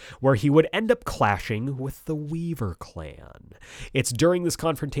roots, where he would end up clashing with the Weaver clan. It's during this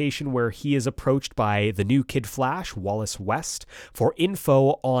confrontation where he is approached by the new Kid Flash, Wallace West, for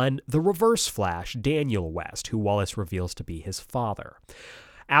info on the Reverse Flash, Daniel West, who Wallace reveals to be his father.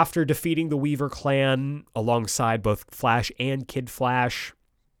 After defeating the Weaver clan alongside both Flash and Kid Flash,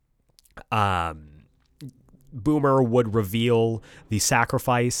 Boomer would reveal the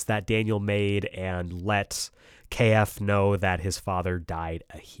sacrifice that Daniel made and let KF know that his father died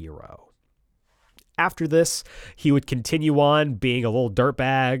a hero. After this, he would continue on being a little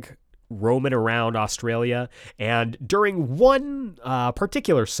dirtbag, roaming around Australia, and during one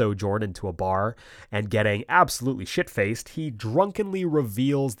particular sojourn into a bar and getting absolutely shit-faced, he drunkenly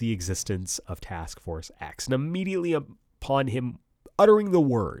reveals the existence of Task Force X. And immediately upon him uttering the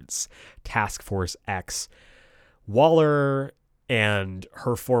words Task Force X, Waller and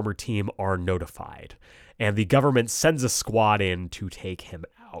her former team are notified, and the government sends a squad in to take him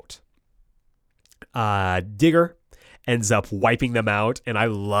out. Digger ends up wiping them out, and I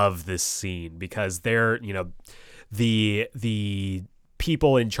love this scene because they're, the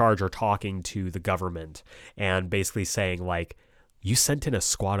people in charge are talking to the government and basically saying, like, you sent in a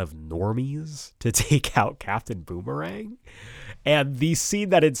squad of normies to take out Captain Boomerang? And the scene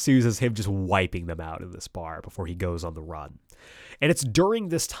that ensues is him just wiping them out in this bar before he goes on the run. And it's during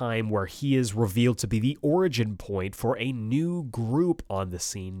this time where he is revealed to be the origin point for a new group on the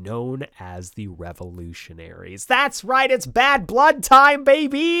scene known as the Revolutionaries. That's right, it's Bad Blood time,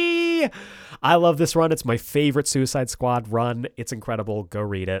 baby! I love this run. It's my favorite Suicide Squad run. It's incredible. Go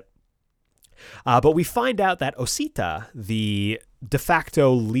read it. But we find out that Osita, the de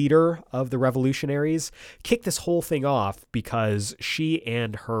facto leader of the Revolutionaries, kicked this whole thing off because she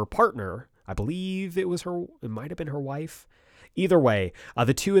and her partner, I believe it might have been her wife. Either way,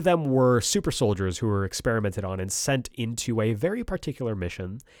 the two of them were super soldiers who were experimented on and sent into a very particular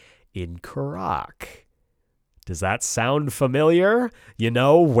mission in Karak. Does that sound familiar? You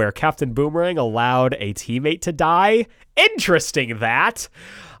know, where Captain Boomerang allowed a teammate to die? Interesting, that.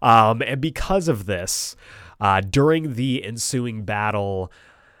 And because of this, during the ensuing battle,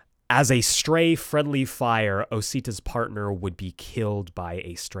 as a stray friendly fire, Osita's partner would be killed by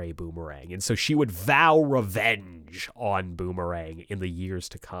a stray Boomerang. And so she would vow revenge on Boomerang in the years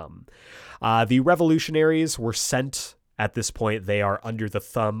to come. The Revolutionaries were sent. At this point, they are under the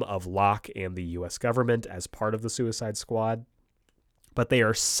thumb of Locke and the U.S. government as part of the Suicide Squad. But they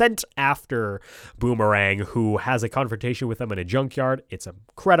are sent after Boomerang, who has a confrontation with them in a junkyard. It's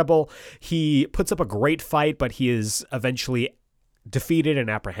incredible. He puts up a great fight, but he is eventually defeated and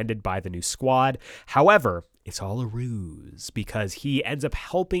apprehended by the new squad. However, it's all a ruse because he ends up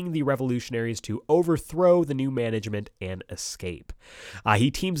helping the Revolutionaries to overthrow the new management and escape.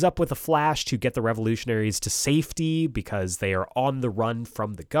 He teams up with the Flash to get the Revolutionaries to safety because they are on the run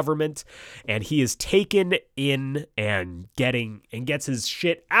from the government, and he is taken in and gets his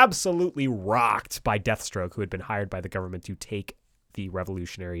shit absolutely rocked by Deathstroke, who had been hired by the government to take the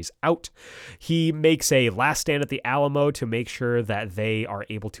Revolutionaries out. He makes a last stand at the Alamo to make sure that they are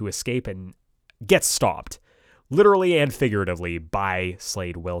able to escape and gets stopped, literally and figuratively, by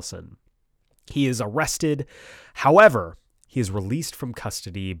Slade Wilson. He is arrested. However, he is released from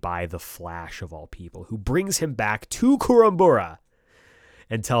custody by the Flash, of all people, who brings him back to Kurambura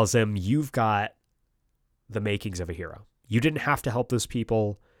and tells him, you've got the makings of a hero. You didn't have to help those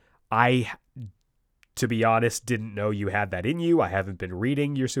people. To be honest, didn't know you had that in you. I haven't been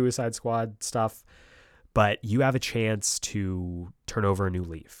reading your Suicide Squad stuff, but you have a chance to turn over a new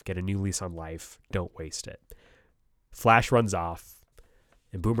leaf, get a new lease on life. Don't waste it. Flash runs off,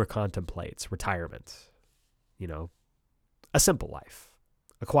 and Boomer contemplates retirement. A simple life,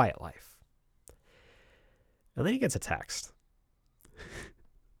 a quiet life. And then he gets a text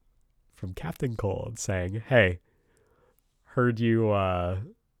from Captain Cold saying, hey, heard you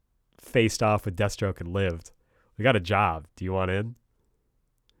faced off with Deathstroke and lived. We got a job. Do you want in?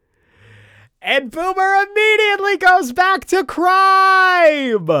 And Boomer immediately goes back to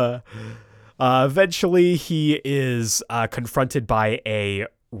crime. Eventually, he is confronted by a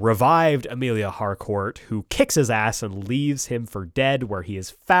revived Amelia Harcourt, who kicks his ass and leaves him for dead, where he is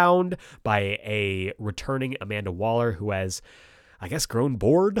found by a returning Amanda Waller, who has, I guess, grown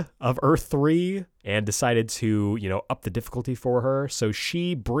bored of Earth 3 and decided to, up the difficulty for her. So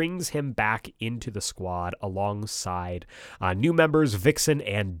she brings him back into the squad alongside new members Vixen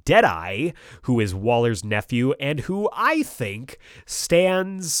and Deadeye, who is Waller's nephew and who I think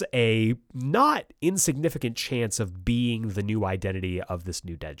stands a not insignificant chance of being the new identity of this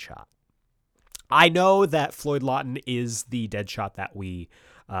new Deadshot. I know that Floyd Lawton is the Deadshot that we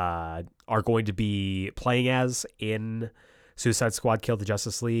are going to be playing as in Suicide Squad Kill the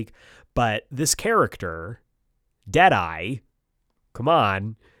Justice League, but this character, Deadeye, come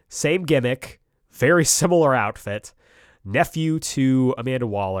on, same gimmick, very similar outfit, nephew to Amanda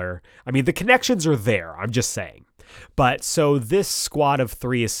Waller. I mean, the connections are there, I'm just saying. But so this squad of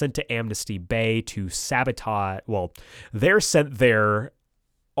 3 is sent to Amnesty Bay to sabotage, well, they're sent there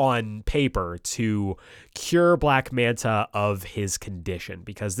on paper to cure Black Manta of his condition,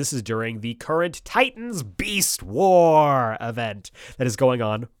 because this is during the current Titans Beast War event that is going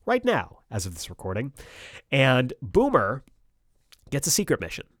on right now as of this recording. And Boomer gets a secret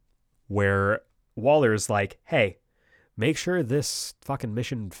mission where Waller's like, hey, make sure this fucking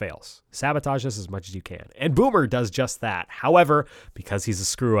mission fails. Sabotage this as much as you can. And Boomer does just that. However, because he's a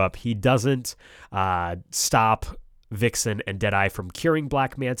screw up, he doesn't stop Vixen and Deadeye from curing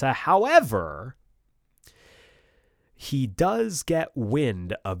Black Manta. However, he does get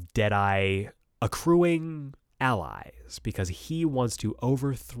wind of Deadeye accruing allies because he wants to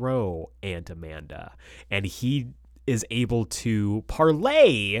overthrow Aunt Amanda, and he is able to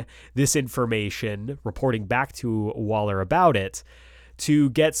parlay this information, reporting back to Waller about it,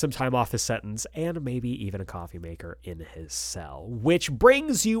 to get some time off his sentence and maybe even a coffee maker in his cell. Which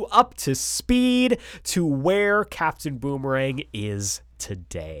brings you up to speed to where Captain Boomerang is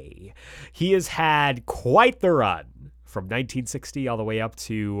today. He has had quite the run from 1960 all the way up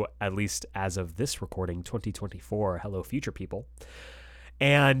to, at least as of this recording, 2024. Hello, future people.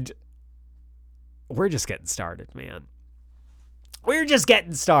 And we're just getting started, man. We're just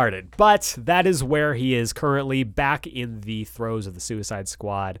getting started, but that is where he is currently, back in the throes of the Suicide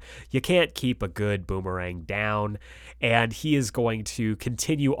Squad. You can't keep a good Boomerang down, and he is going to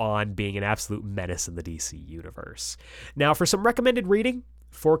continue on being an absolute menace in the DC universe. Now, for some recommended reading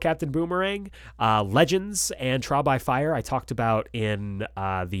for Captain Boomerang, Legends and Trial by Fire I talked about in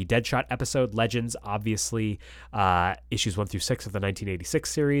the Deadshot episode. Legends, obviously, issues 1 through 6 of the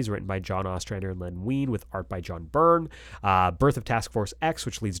 1986 series, written by John Ostrander and Len Wein, with art by John Byrne. Birth of Task Force X,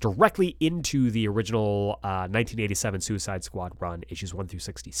 which leads directly into the original 1987 Suicide Squad run, issues 1 through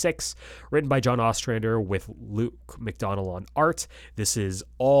 66, written by John Ostrander with Luke McDonnell on art. This is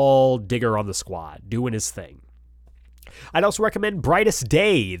all Digger on the squad, doing his thing. I'd also recommend Brightest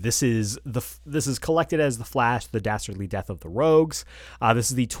Day. This is collected as The Flash, The Dastardly Death of the Rogues. This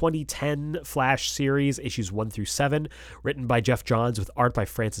is the 2010 Flash series, issues 1 through 7, written by Jeff Johns with art by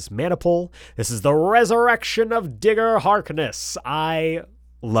Francis Manapul. This is the resurrection of Digger Harkness. I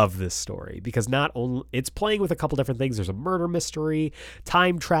love this story because not only it's playing with a couple different things. There's a murder mystery,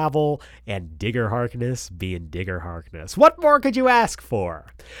 time travel, and Digger Harkness being Digger Harkness. What more could you ask for?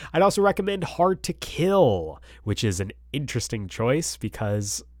 I'd also recommend Hard to Kill, which is an interesting choice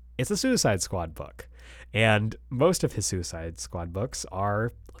because it's a Suicide Squad book. And most of his Suicide Squad books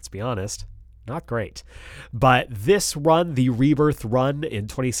are, let's be honest, not great. But this run, the Rebirth run in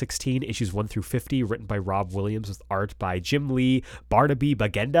 2016, issues 1 through 50, written by Rob Williams with art by Jim Lee, Barnaby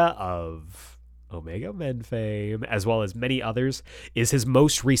Bagenda of Omega Men fame, as well as many others, is his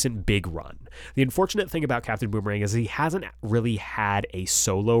most recent big run. The unfortunate thing about Captain Boomerang is he hasn't really had a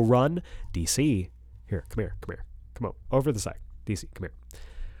solo run. DC, here, come on, over the side. DC, come here.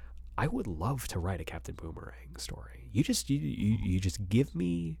 I would love to write a Captain Boomerang story. You just give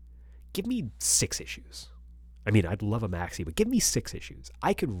me 6 issues. I mean, I'd love a maxi, but give me 6 issues.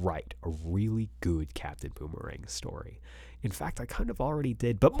 I could write a really good Captain Boomerang story. In fact, I kind of already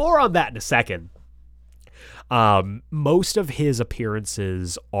did, but more on that in a second. Most of his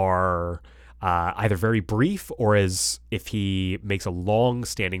appearances are either very brief or as if he makes a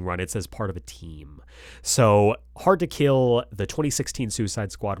long-standing run, it's as part of a team. So Hard to Kill, the 2016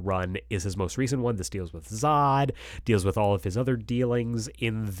 Suicide Squad run, is his most recent one. This deals with Zod, deals with all of his other dealings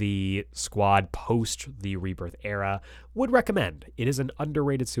in the squad post the Rebirth era. Would recommend. It is an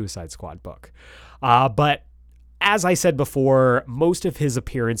underrated Suicide Squad book. But As I said before, most of his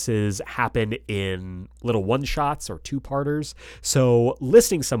appearances happen in little one-shots or two-parters. So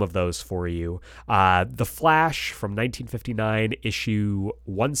listing some of those for you. The Flash from 1959, issue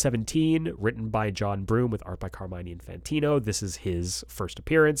 117, written by John Broome with art by Carmine Infantino. This is his first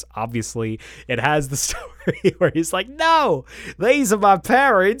appearance. Obviously, it has the story where he's like, no, these are my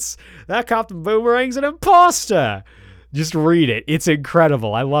parents. That Captain Boomerang's an imposter. Just read it. It's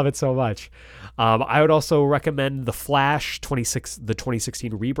incredible. I love it so much. I would also recommend The Flash the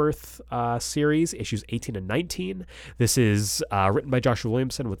 2016 Rebirth series, issues 18 and 19. This is written by Joshua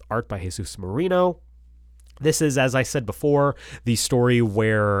Williamson with art by Jesus Marino. This is, as I said before, the story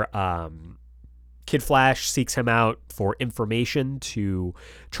where Kid Flash seeks him out for information to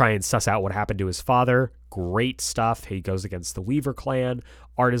try and suss out what happened to his father. Great stuff. He goes against the Weaver clan.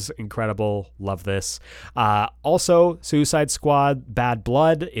 Art is incredible. Love this. Also, Suicide Squad Bad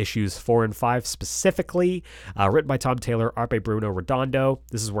Blood, issues 4 and 5 specifically. Written by Tom Taylor, art by Bruno Redondo.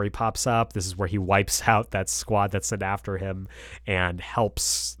 This is where he pops up. This is where he wipes out that squad that's sent after him and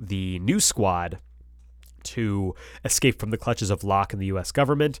helps the new squad to escape from the clutches of Locke and the U.S.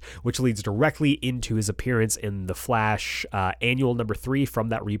 government, which leads directly into his appearance in The Flash annual number 3 from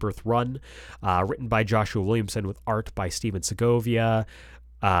that Rebirth run, written by Joshua Williamson with art by Steven Segovia,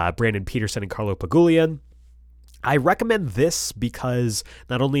 Brandon Peterson, and Carlo Pagulian. I recommend this because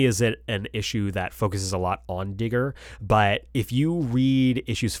not only is it an issue that focuses a lot on Digger, but if you read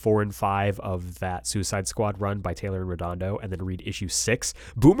issues 4 and 5 of that Suicide Squad run by Taylor and Redondo and then read issue 6,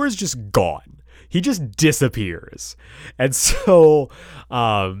 Boomer's just gone. He just disappears. And so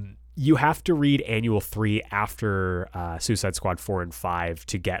you have to read annual 3 after Suicide Squad 4 and 5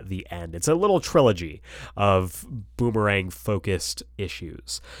 to get the end. It's a little trilogy of Boomerang-focused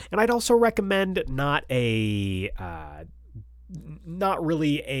issues. And I'd also recommend not really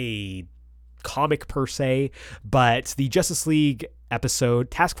a comic per se, but the Justice League episode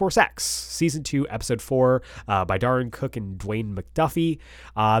Task Force X, Season 2, Episode 4, by Darren Cook and Dwayne McDuffie.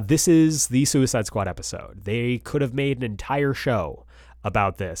 This is the Suicide Squad episode. They could have made an entire show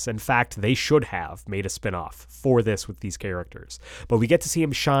about this. In fact, they should have made a spinoff for this with these characters. But we get to see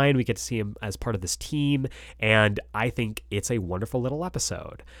him shine. We get to see him as part of this team. And I think it's a wonderful little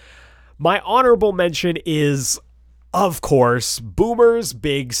episode. My honorable mention is, of course, Boomer's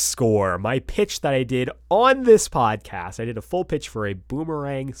Big Score, my pitch that I did on this podcast. I did a full pitch for a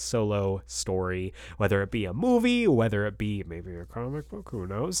Boomerang solo story, whether it be a movie, whether it be maybe a comic book, who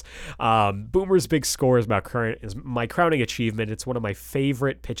knows. Boomer's Big Score is my crowning achievement. It's one of my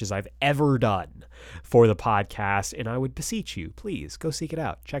favorite pitches I've ever done for the podcast, and I would beseech you, please go seek it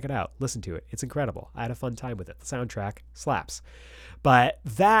out, check it out, listen to it. It's incredible. I had a fun time with it. The soundtrack slaps. But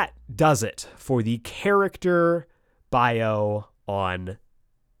that does it for the character bio on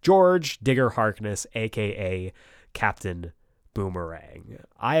George Digger Harkness, aka Captain Boomerang.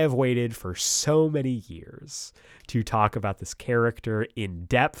 I have waited for so many years to talk about this character in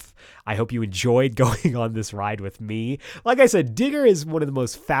depth. I hope you enjoyed going on this ride with me. Like I said, Digger is one of the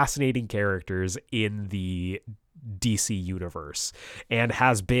most fascinating characters in the DC universe and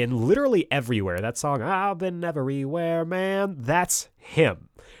has been literally everywhere. That song, I've been everywhere, man, that's him.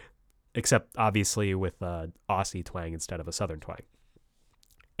 Except obviously with Aussie twang instead of a Southern twang.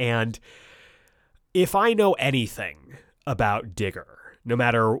 And if I know anything about Digger, no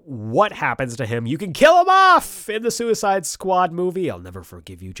matter what happens to him, you can kill him off in the Suicide Squad movie. I'll never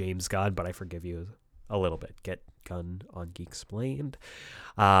forgive you, James Gunn, but I forgive you a little bit. Get Gunn on Geeksplained.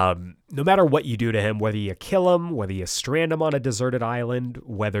 No matter what you do to him, whether you kill him, whether you strand him on a deserted island,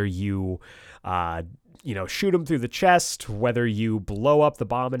 whether you shoot him through the chest, whether you blow up the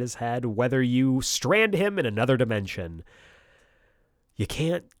bomb in his head, whether you strand him in another dimension, you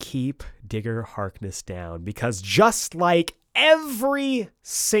can't keep Digger Harkness down, because just like every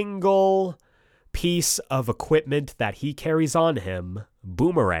single piece of equipment that he carries on him,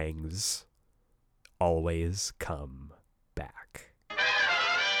 boomerangs always come back.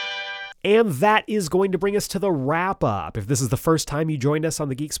 And that is going to bring us to the wrap up. If this is the first time you joined us on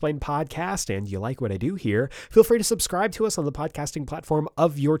the Geeksplained podcast and you like what I do here, feel free to subscribe to us on the podcasting platform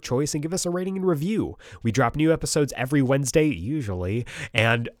of your choice and give us a rating and review. We drop new episodes every Wednesday, usually,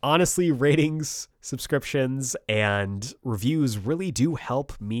 and honestly, ratings, subscriptions, and reviews really do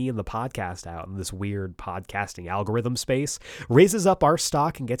help me and the podcast out in this weird podcasting algorithm space, raises up our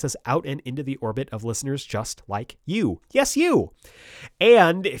stock and gets us out and into the orbit of listeners just like you. Yes, you.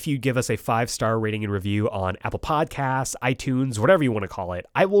 And if you give us a 5-star rating and review on Apple Podcasts, iTunes, whatever you want to call it,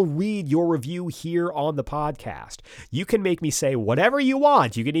 I will read your review here on the podcast. You can make me say whatever you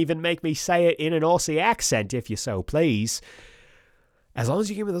want. You can even make me say it in an Aussie accent if you so please. As long as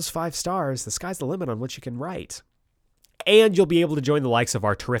you give me those 5 stars, the sky's the limit on what you can write. And you'll be able to join the likes of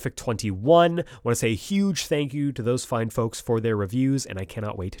our terrific 21. I want to say a huge thank you to those fine folks for their reviews, and I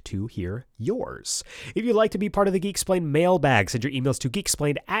cannot wait to hear yours. If you'd like to be part of the Geeksplained mailbag, send your emails to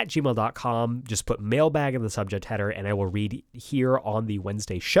geeksplained@gmail.com. Just put mailbag in the subject header, and I will read here on the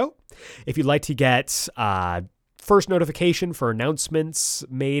Wednesday show. If you'd like to get first notification for announcements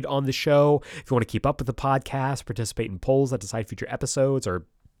made on the show, if you want to keep up with the podcast, participate in polls that decide future episodes, or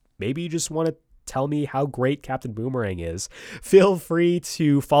maybe you just want to tell me how great Captain Boomerang is, feel free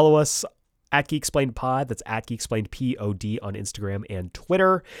to follow us at Geeksplained Pod. That's at Geeksplained POD on Instagram and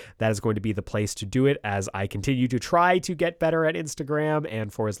Twitter. That is going to be the place to do it as I continue to try to get better at Instagram,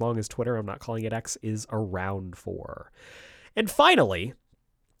 and for as long as Twitter, I'm not calling it X, is around for. And finally,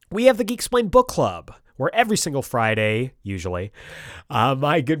 we have the Geeksplained Book Club, where every single Friday, usually,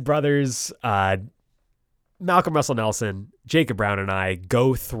 my good brothers, Malcolm Russell Nelson, Jacob Brown, and I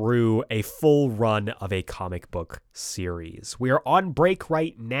go through a full run of a comic book series. We are on break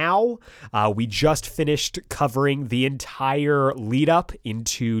right now. We just finished covering the entire lead up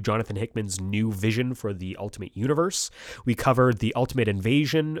into Jonathan Hickman's new vision for the Ultimate Universe. We covered the Ultimate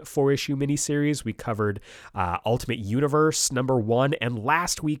Invasion 4-issue miniseries. We covered Ultimate Universe #1. And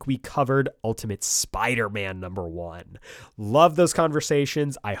last week we covered Ultimate Spider-Man #1. Love those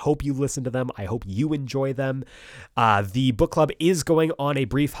conversations. I hope you listen to them. I hope you enjoy them. The book club is going on a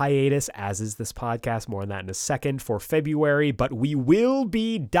brief hiatus, as is this podcast. More on that in a second, for February, but we will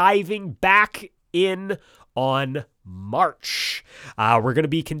be diving back in on March. We're going to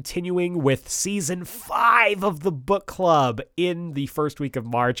be continuing with season 5 of the book club in the first week of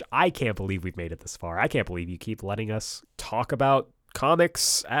March. I can't believe we've made it this far. I can't believe you keep letting us talk about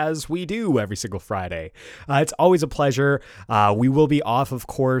comics as we do every single Friday. It's always a pleasure. We will be off, of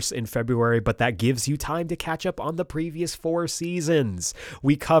course, in February, but that gives you time to catch up on the previous 4 seasons.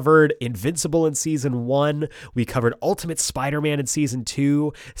 We covered Invincible in season 1. We covered Ultimate Spider-Man in season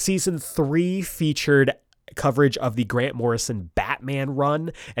 2. Season 3 featured coverage of the Grant Morrison Batman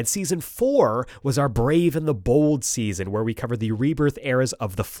run, and season 4 was our Brave and the Bold season, where we covered the rebirth eras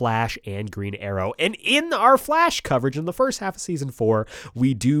of The Flash and Green Arrow. And in our Flash coverage in the first half of season 4,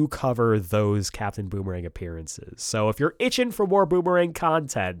 we do cover those Captain Boomerang appearances. So if you're itching for more Boomerang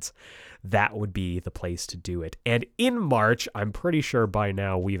content, that would be the place to do it. And in March, I'm pretty sure by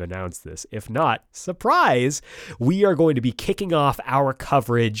now we've announced this. If not, surprise, we are going to be kicking off our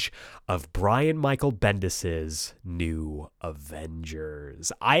coverage of Brian Michael Bendis's New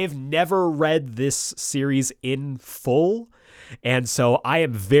Avengers. I have never read this series in full, and so I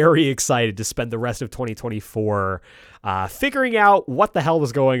am very excited to spend the rest of 2024 figuring out what the hell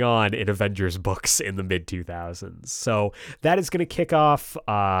was going on in Avengers books in the mid-2000s. So that is going to kick off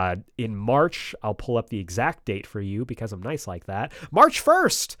in March. I'll pull up the exact date for you because I'm nice like that. March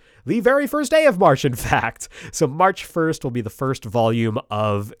 1st, the very first day of March, in fact. So March 1st will be the first volume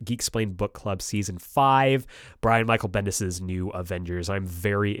of Geeksplained Book Club Season 5, Brian Michael Bendis's New Avengers. I'm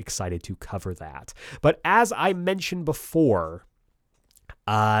very excited to cover that. But as I mentioned before,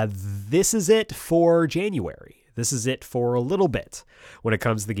 this is it for January. This is it for a little bit when it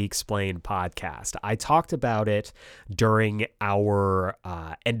comes to the Geeksplained podcast. I talked about it during our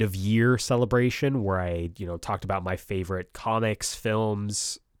end of year celebration, where I, talked about my favorite comics,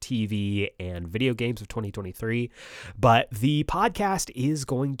 films, TV, and video games of 2023. But the podcast is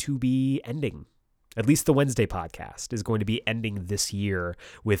going to be ending. At least the Wednesday podcast is going to be ending this year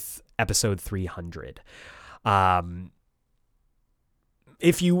with episode 300. I'm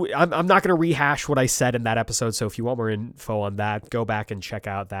not going to rehash what I said in that episode, so if you want more info on that, go back and check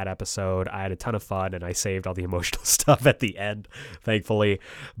out that episode. I had a ton of fun, and I saved all the emotional stuff at the end, thankfully.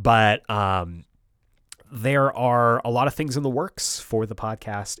 But there are a lot of things in the works for the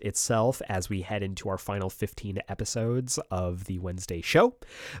podcast itself as we head into our final 15 episodes of the Wednesday show.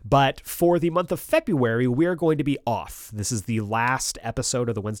 But for the month of February, we're going to be off. This is the last episode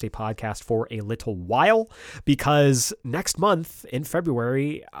of the Wednesday podcast for a little while, because next month in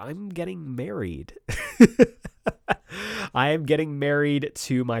February, I'm getting married. I am getting married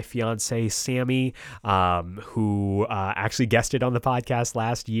to my fiance, Sammy, who actually guested on the podcast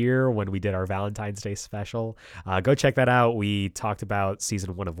last year when we did our Valentine's Day special. Go check that out. We talked about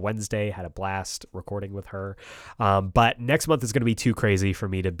season 1 of Wednesday, had a blast recording with her. But next month is going to be too crazy for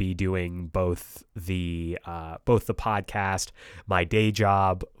me to be doing both the podcast, my day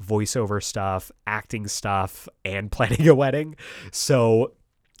job, voiceover stuff, acting stuff, and planning a wedding. So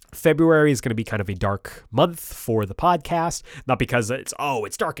February is going to be kind of a dark month for the podcast, not because it's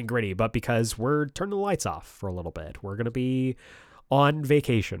dark and gritty, but because we're turning the lights off for a little bit. We're going to be on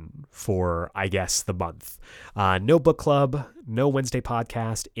vacation for, I guess, the month. No book club, no Wednesday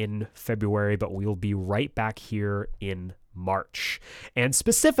podcast in February, but we'll be right back here in March. And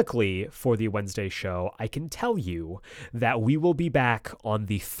specifically for the Wednesday show, I can tell you that we will be back on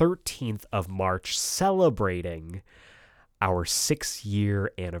the 13th of March celebrating our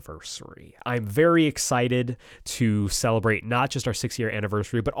 6-year anniversary. I'm very excited to celebrate not just our 6-year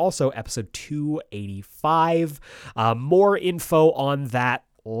anniversary, but also episode 285. More info on that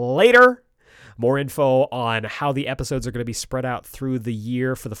later. More info on how the episodes are going to be spread out through the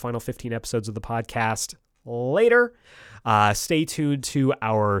year for the final 15 episodes of the podcast later. Stay tuned to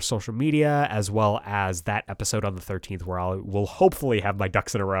our social media as well as that episode on the 13th, where I will hopefully have my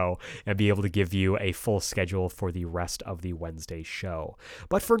ducks in a row and be able to give you a full schedule for the rest of the Wednesday show.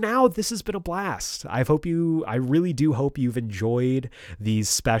 But for now, this has been a blast. I really do hope you've enjoyed these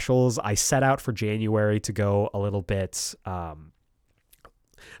specials. I set out for January to go a little bit,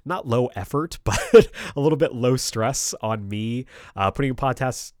 not low effort, but a little bit low stress on me.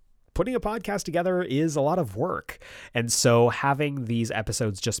 Putting a podcast together is a lot of work. And so having these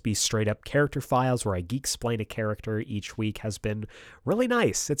episodes just be straight up character files where I geek-splain a character each week has been really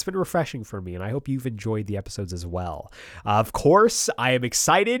nice. It's been refreshing for me, and I hope you've enjoyed the episodes as well. Of course, I am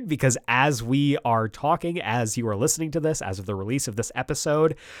excited because as we are talking, as you are listening to this, as of the release of this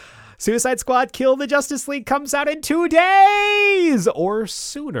episode, Suicide Squad Kill the Justice League comes out in 2 days or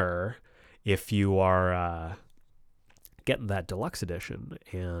sooner if you are getting that deluxe edition.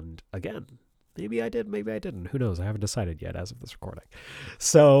 And again, maybe I did, maybe I didn't. Who knows? I haven't decided yet as of this recording.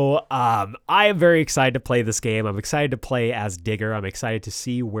 So I am very excited to play this game. I'm excited to play as Digger. I'm excited to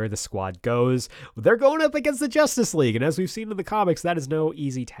see where the squad goes. They're going up against the Justice League, and as we've seen in the comics, that is no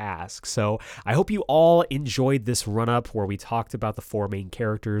easy task. So I hope you all enjoyed this run-up where we talked about the 4 main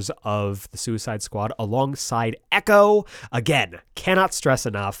characters of the Suicide Squad alongside Echo. Again, cannot stress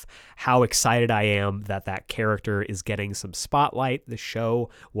enough how excited I am that that character is getting some spotlight. The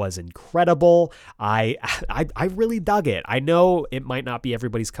show was incredible. I really dug it. I know it might not be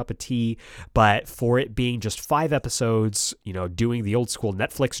everybody's cup of tea, but for it being just 5 episodes, doing the old school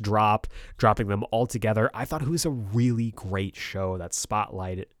Netflix dropping them all together, I thought it was a really great show that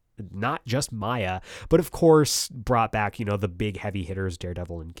spotlighted not just Maya, but of course brought back, the big heavy hitters,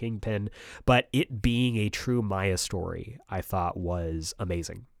 Daredevil and Kingpin. But it being a true Maya story, I thought was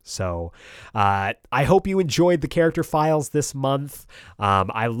amazing. So I hope you enjoyed the character files this month.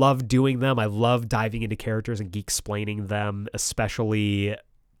 I love doing them. I love diving into characters and geek-splaining them, especially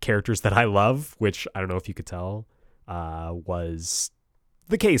characters that I love, which I don't know if you could tell was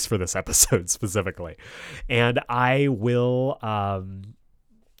the case for this episode specifically. And I will...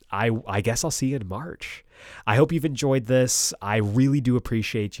 I guess I'll see you in March. I hope you've enjoyed this. I really do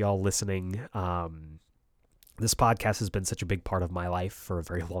appreciate y'all listening. This podcast has been such a big part of my life for a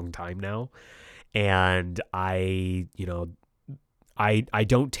very long time now. And I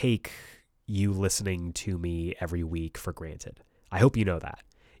don't take you listening to me every week for granted. I hope you know that.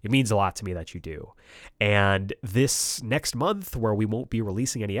 It means a lot to me that you do. And this next month, where we won't be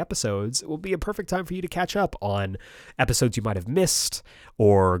releasing any episodes, it will be a perfect time for you to catch up on episodes you might have missed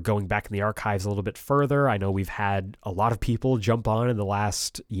or going back in the archives a little bit further. I know we've had a lot of people jump on in the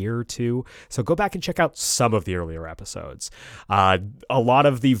last year or two, so go back and check out some of the earlier episodes. A lot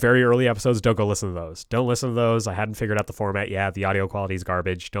of the very early episodes, don't go listen to those. Don't listen to those. I hadn't figured out the format yet. The audio quality is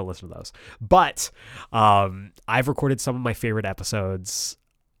garbage. Don't listen to those. But I've recorded some of my favorite episodes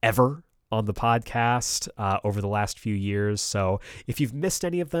ever on the podcast over the last few years. So if you've missed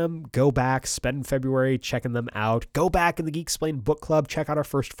any of them, go back, spend February checking them out. Go back in the Geeksplained book club, check out our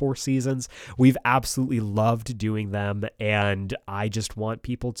first 4 seasons. We've absolutely loved doing them, and I just want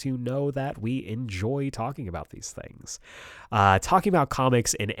people to know that we enjoy talking about these things. Talking about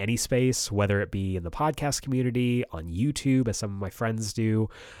comics in any space, whether it be in the podcast community, on YouTube, as some of my friends do,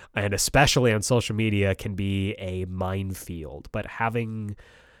 and especially on social media, can be a minefield. But having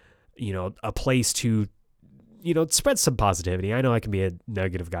a place to, spread some positivity. I know I can be a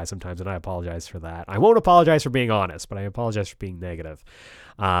negative guy sometimes, and I apologize for that. I won't apologize for being honest, but I apologize for being negative.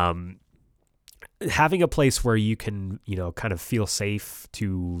 Having a place where you can, kind of feel safe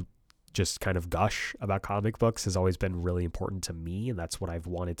to just kind of gush about comic books has always been really important to me, and that's what I've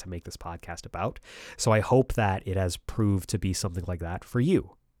wanted to make this podcast about. So I hope that it has proved to be something like that for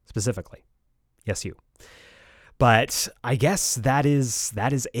you, specifically. Yes, you. But I guess that is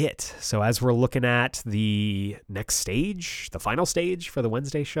it. So as we're looking at the next stage, the final stage for the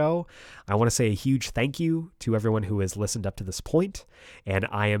Wednesday show, I want to say a huge thank you to everyone who has listened up to this point, and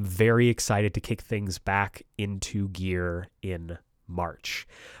I am very excited to kick things back into gear in March.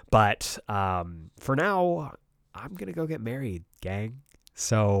 But for now, I'm going to go get married, gang.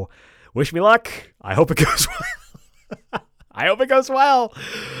 So wish me luck. I hope it goes well. I hope it goes well.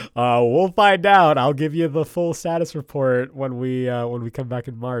 We'll find out. I'll give you the full status report when we come back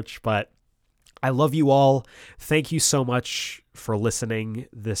in March. But I love you all. Thank you so much for listening.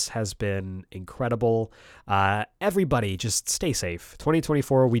 This has been incredible. Everybody, just stay safe.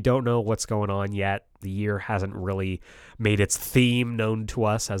 2024, we don't know what's going on yet. The year hasn't really made its theme known to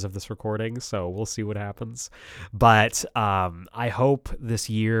us as of this recording, so we'll see what happens. But I hope this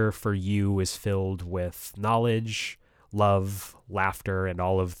year for you is filled with knowledge, love, laughter, and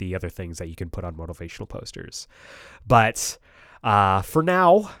all of the other things that you can put on motivational posters. But for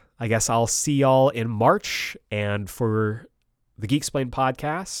now, I guess I'll see y'all in March. And for the Geeksplained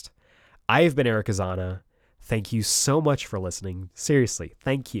podcast, I have been Eric Azana. Thank you so much for listening. Seriously,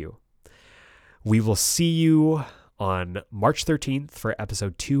 thank you. We will see you on March 13th for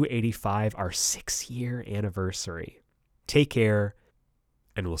episode 285, our 6-year anniversary. Take care,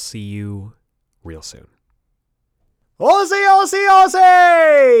 and we'll see you real soon. Aussie, Aussie,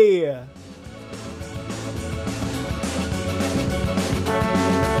 Aussie!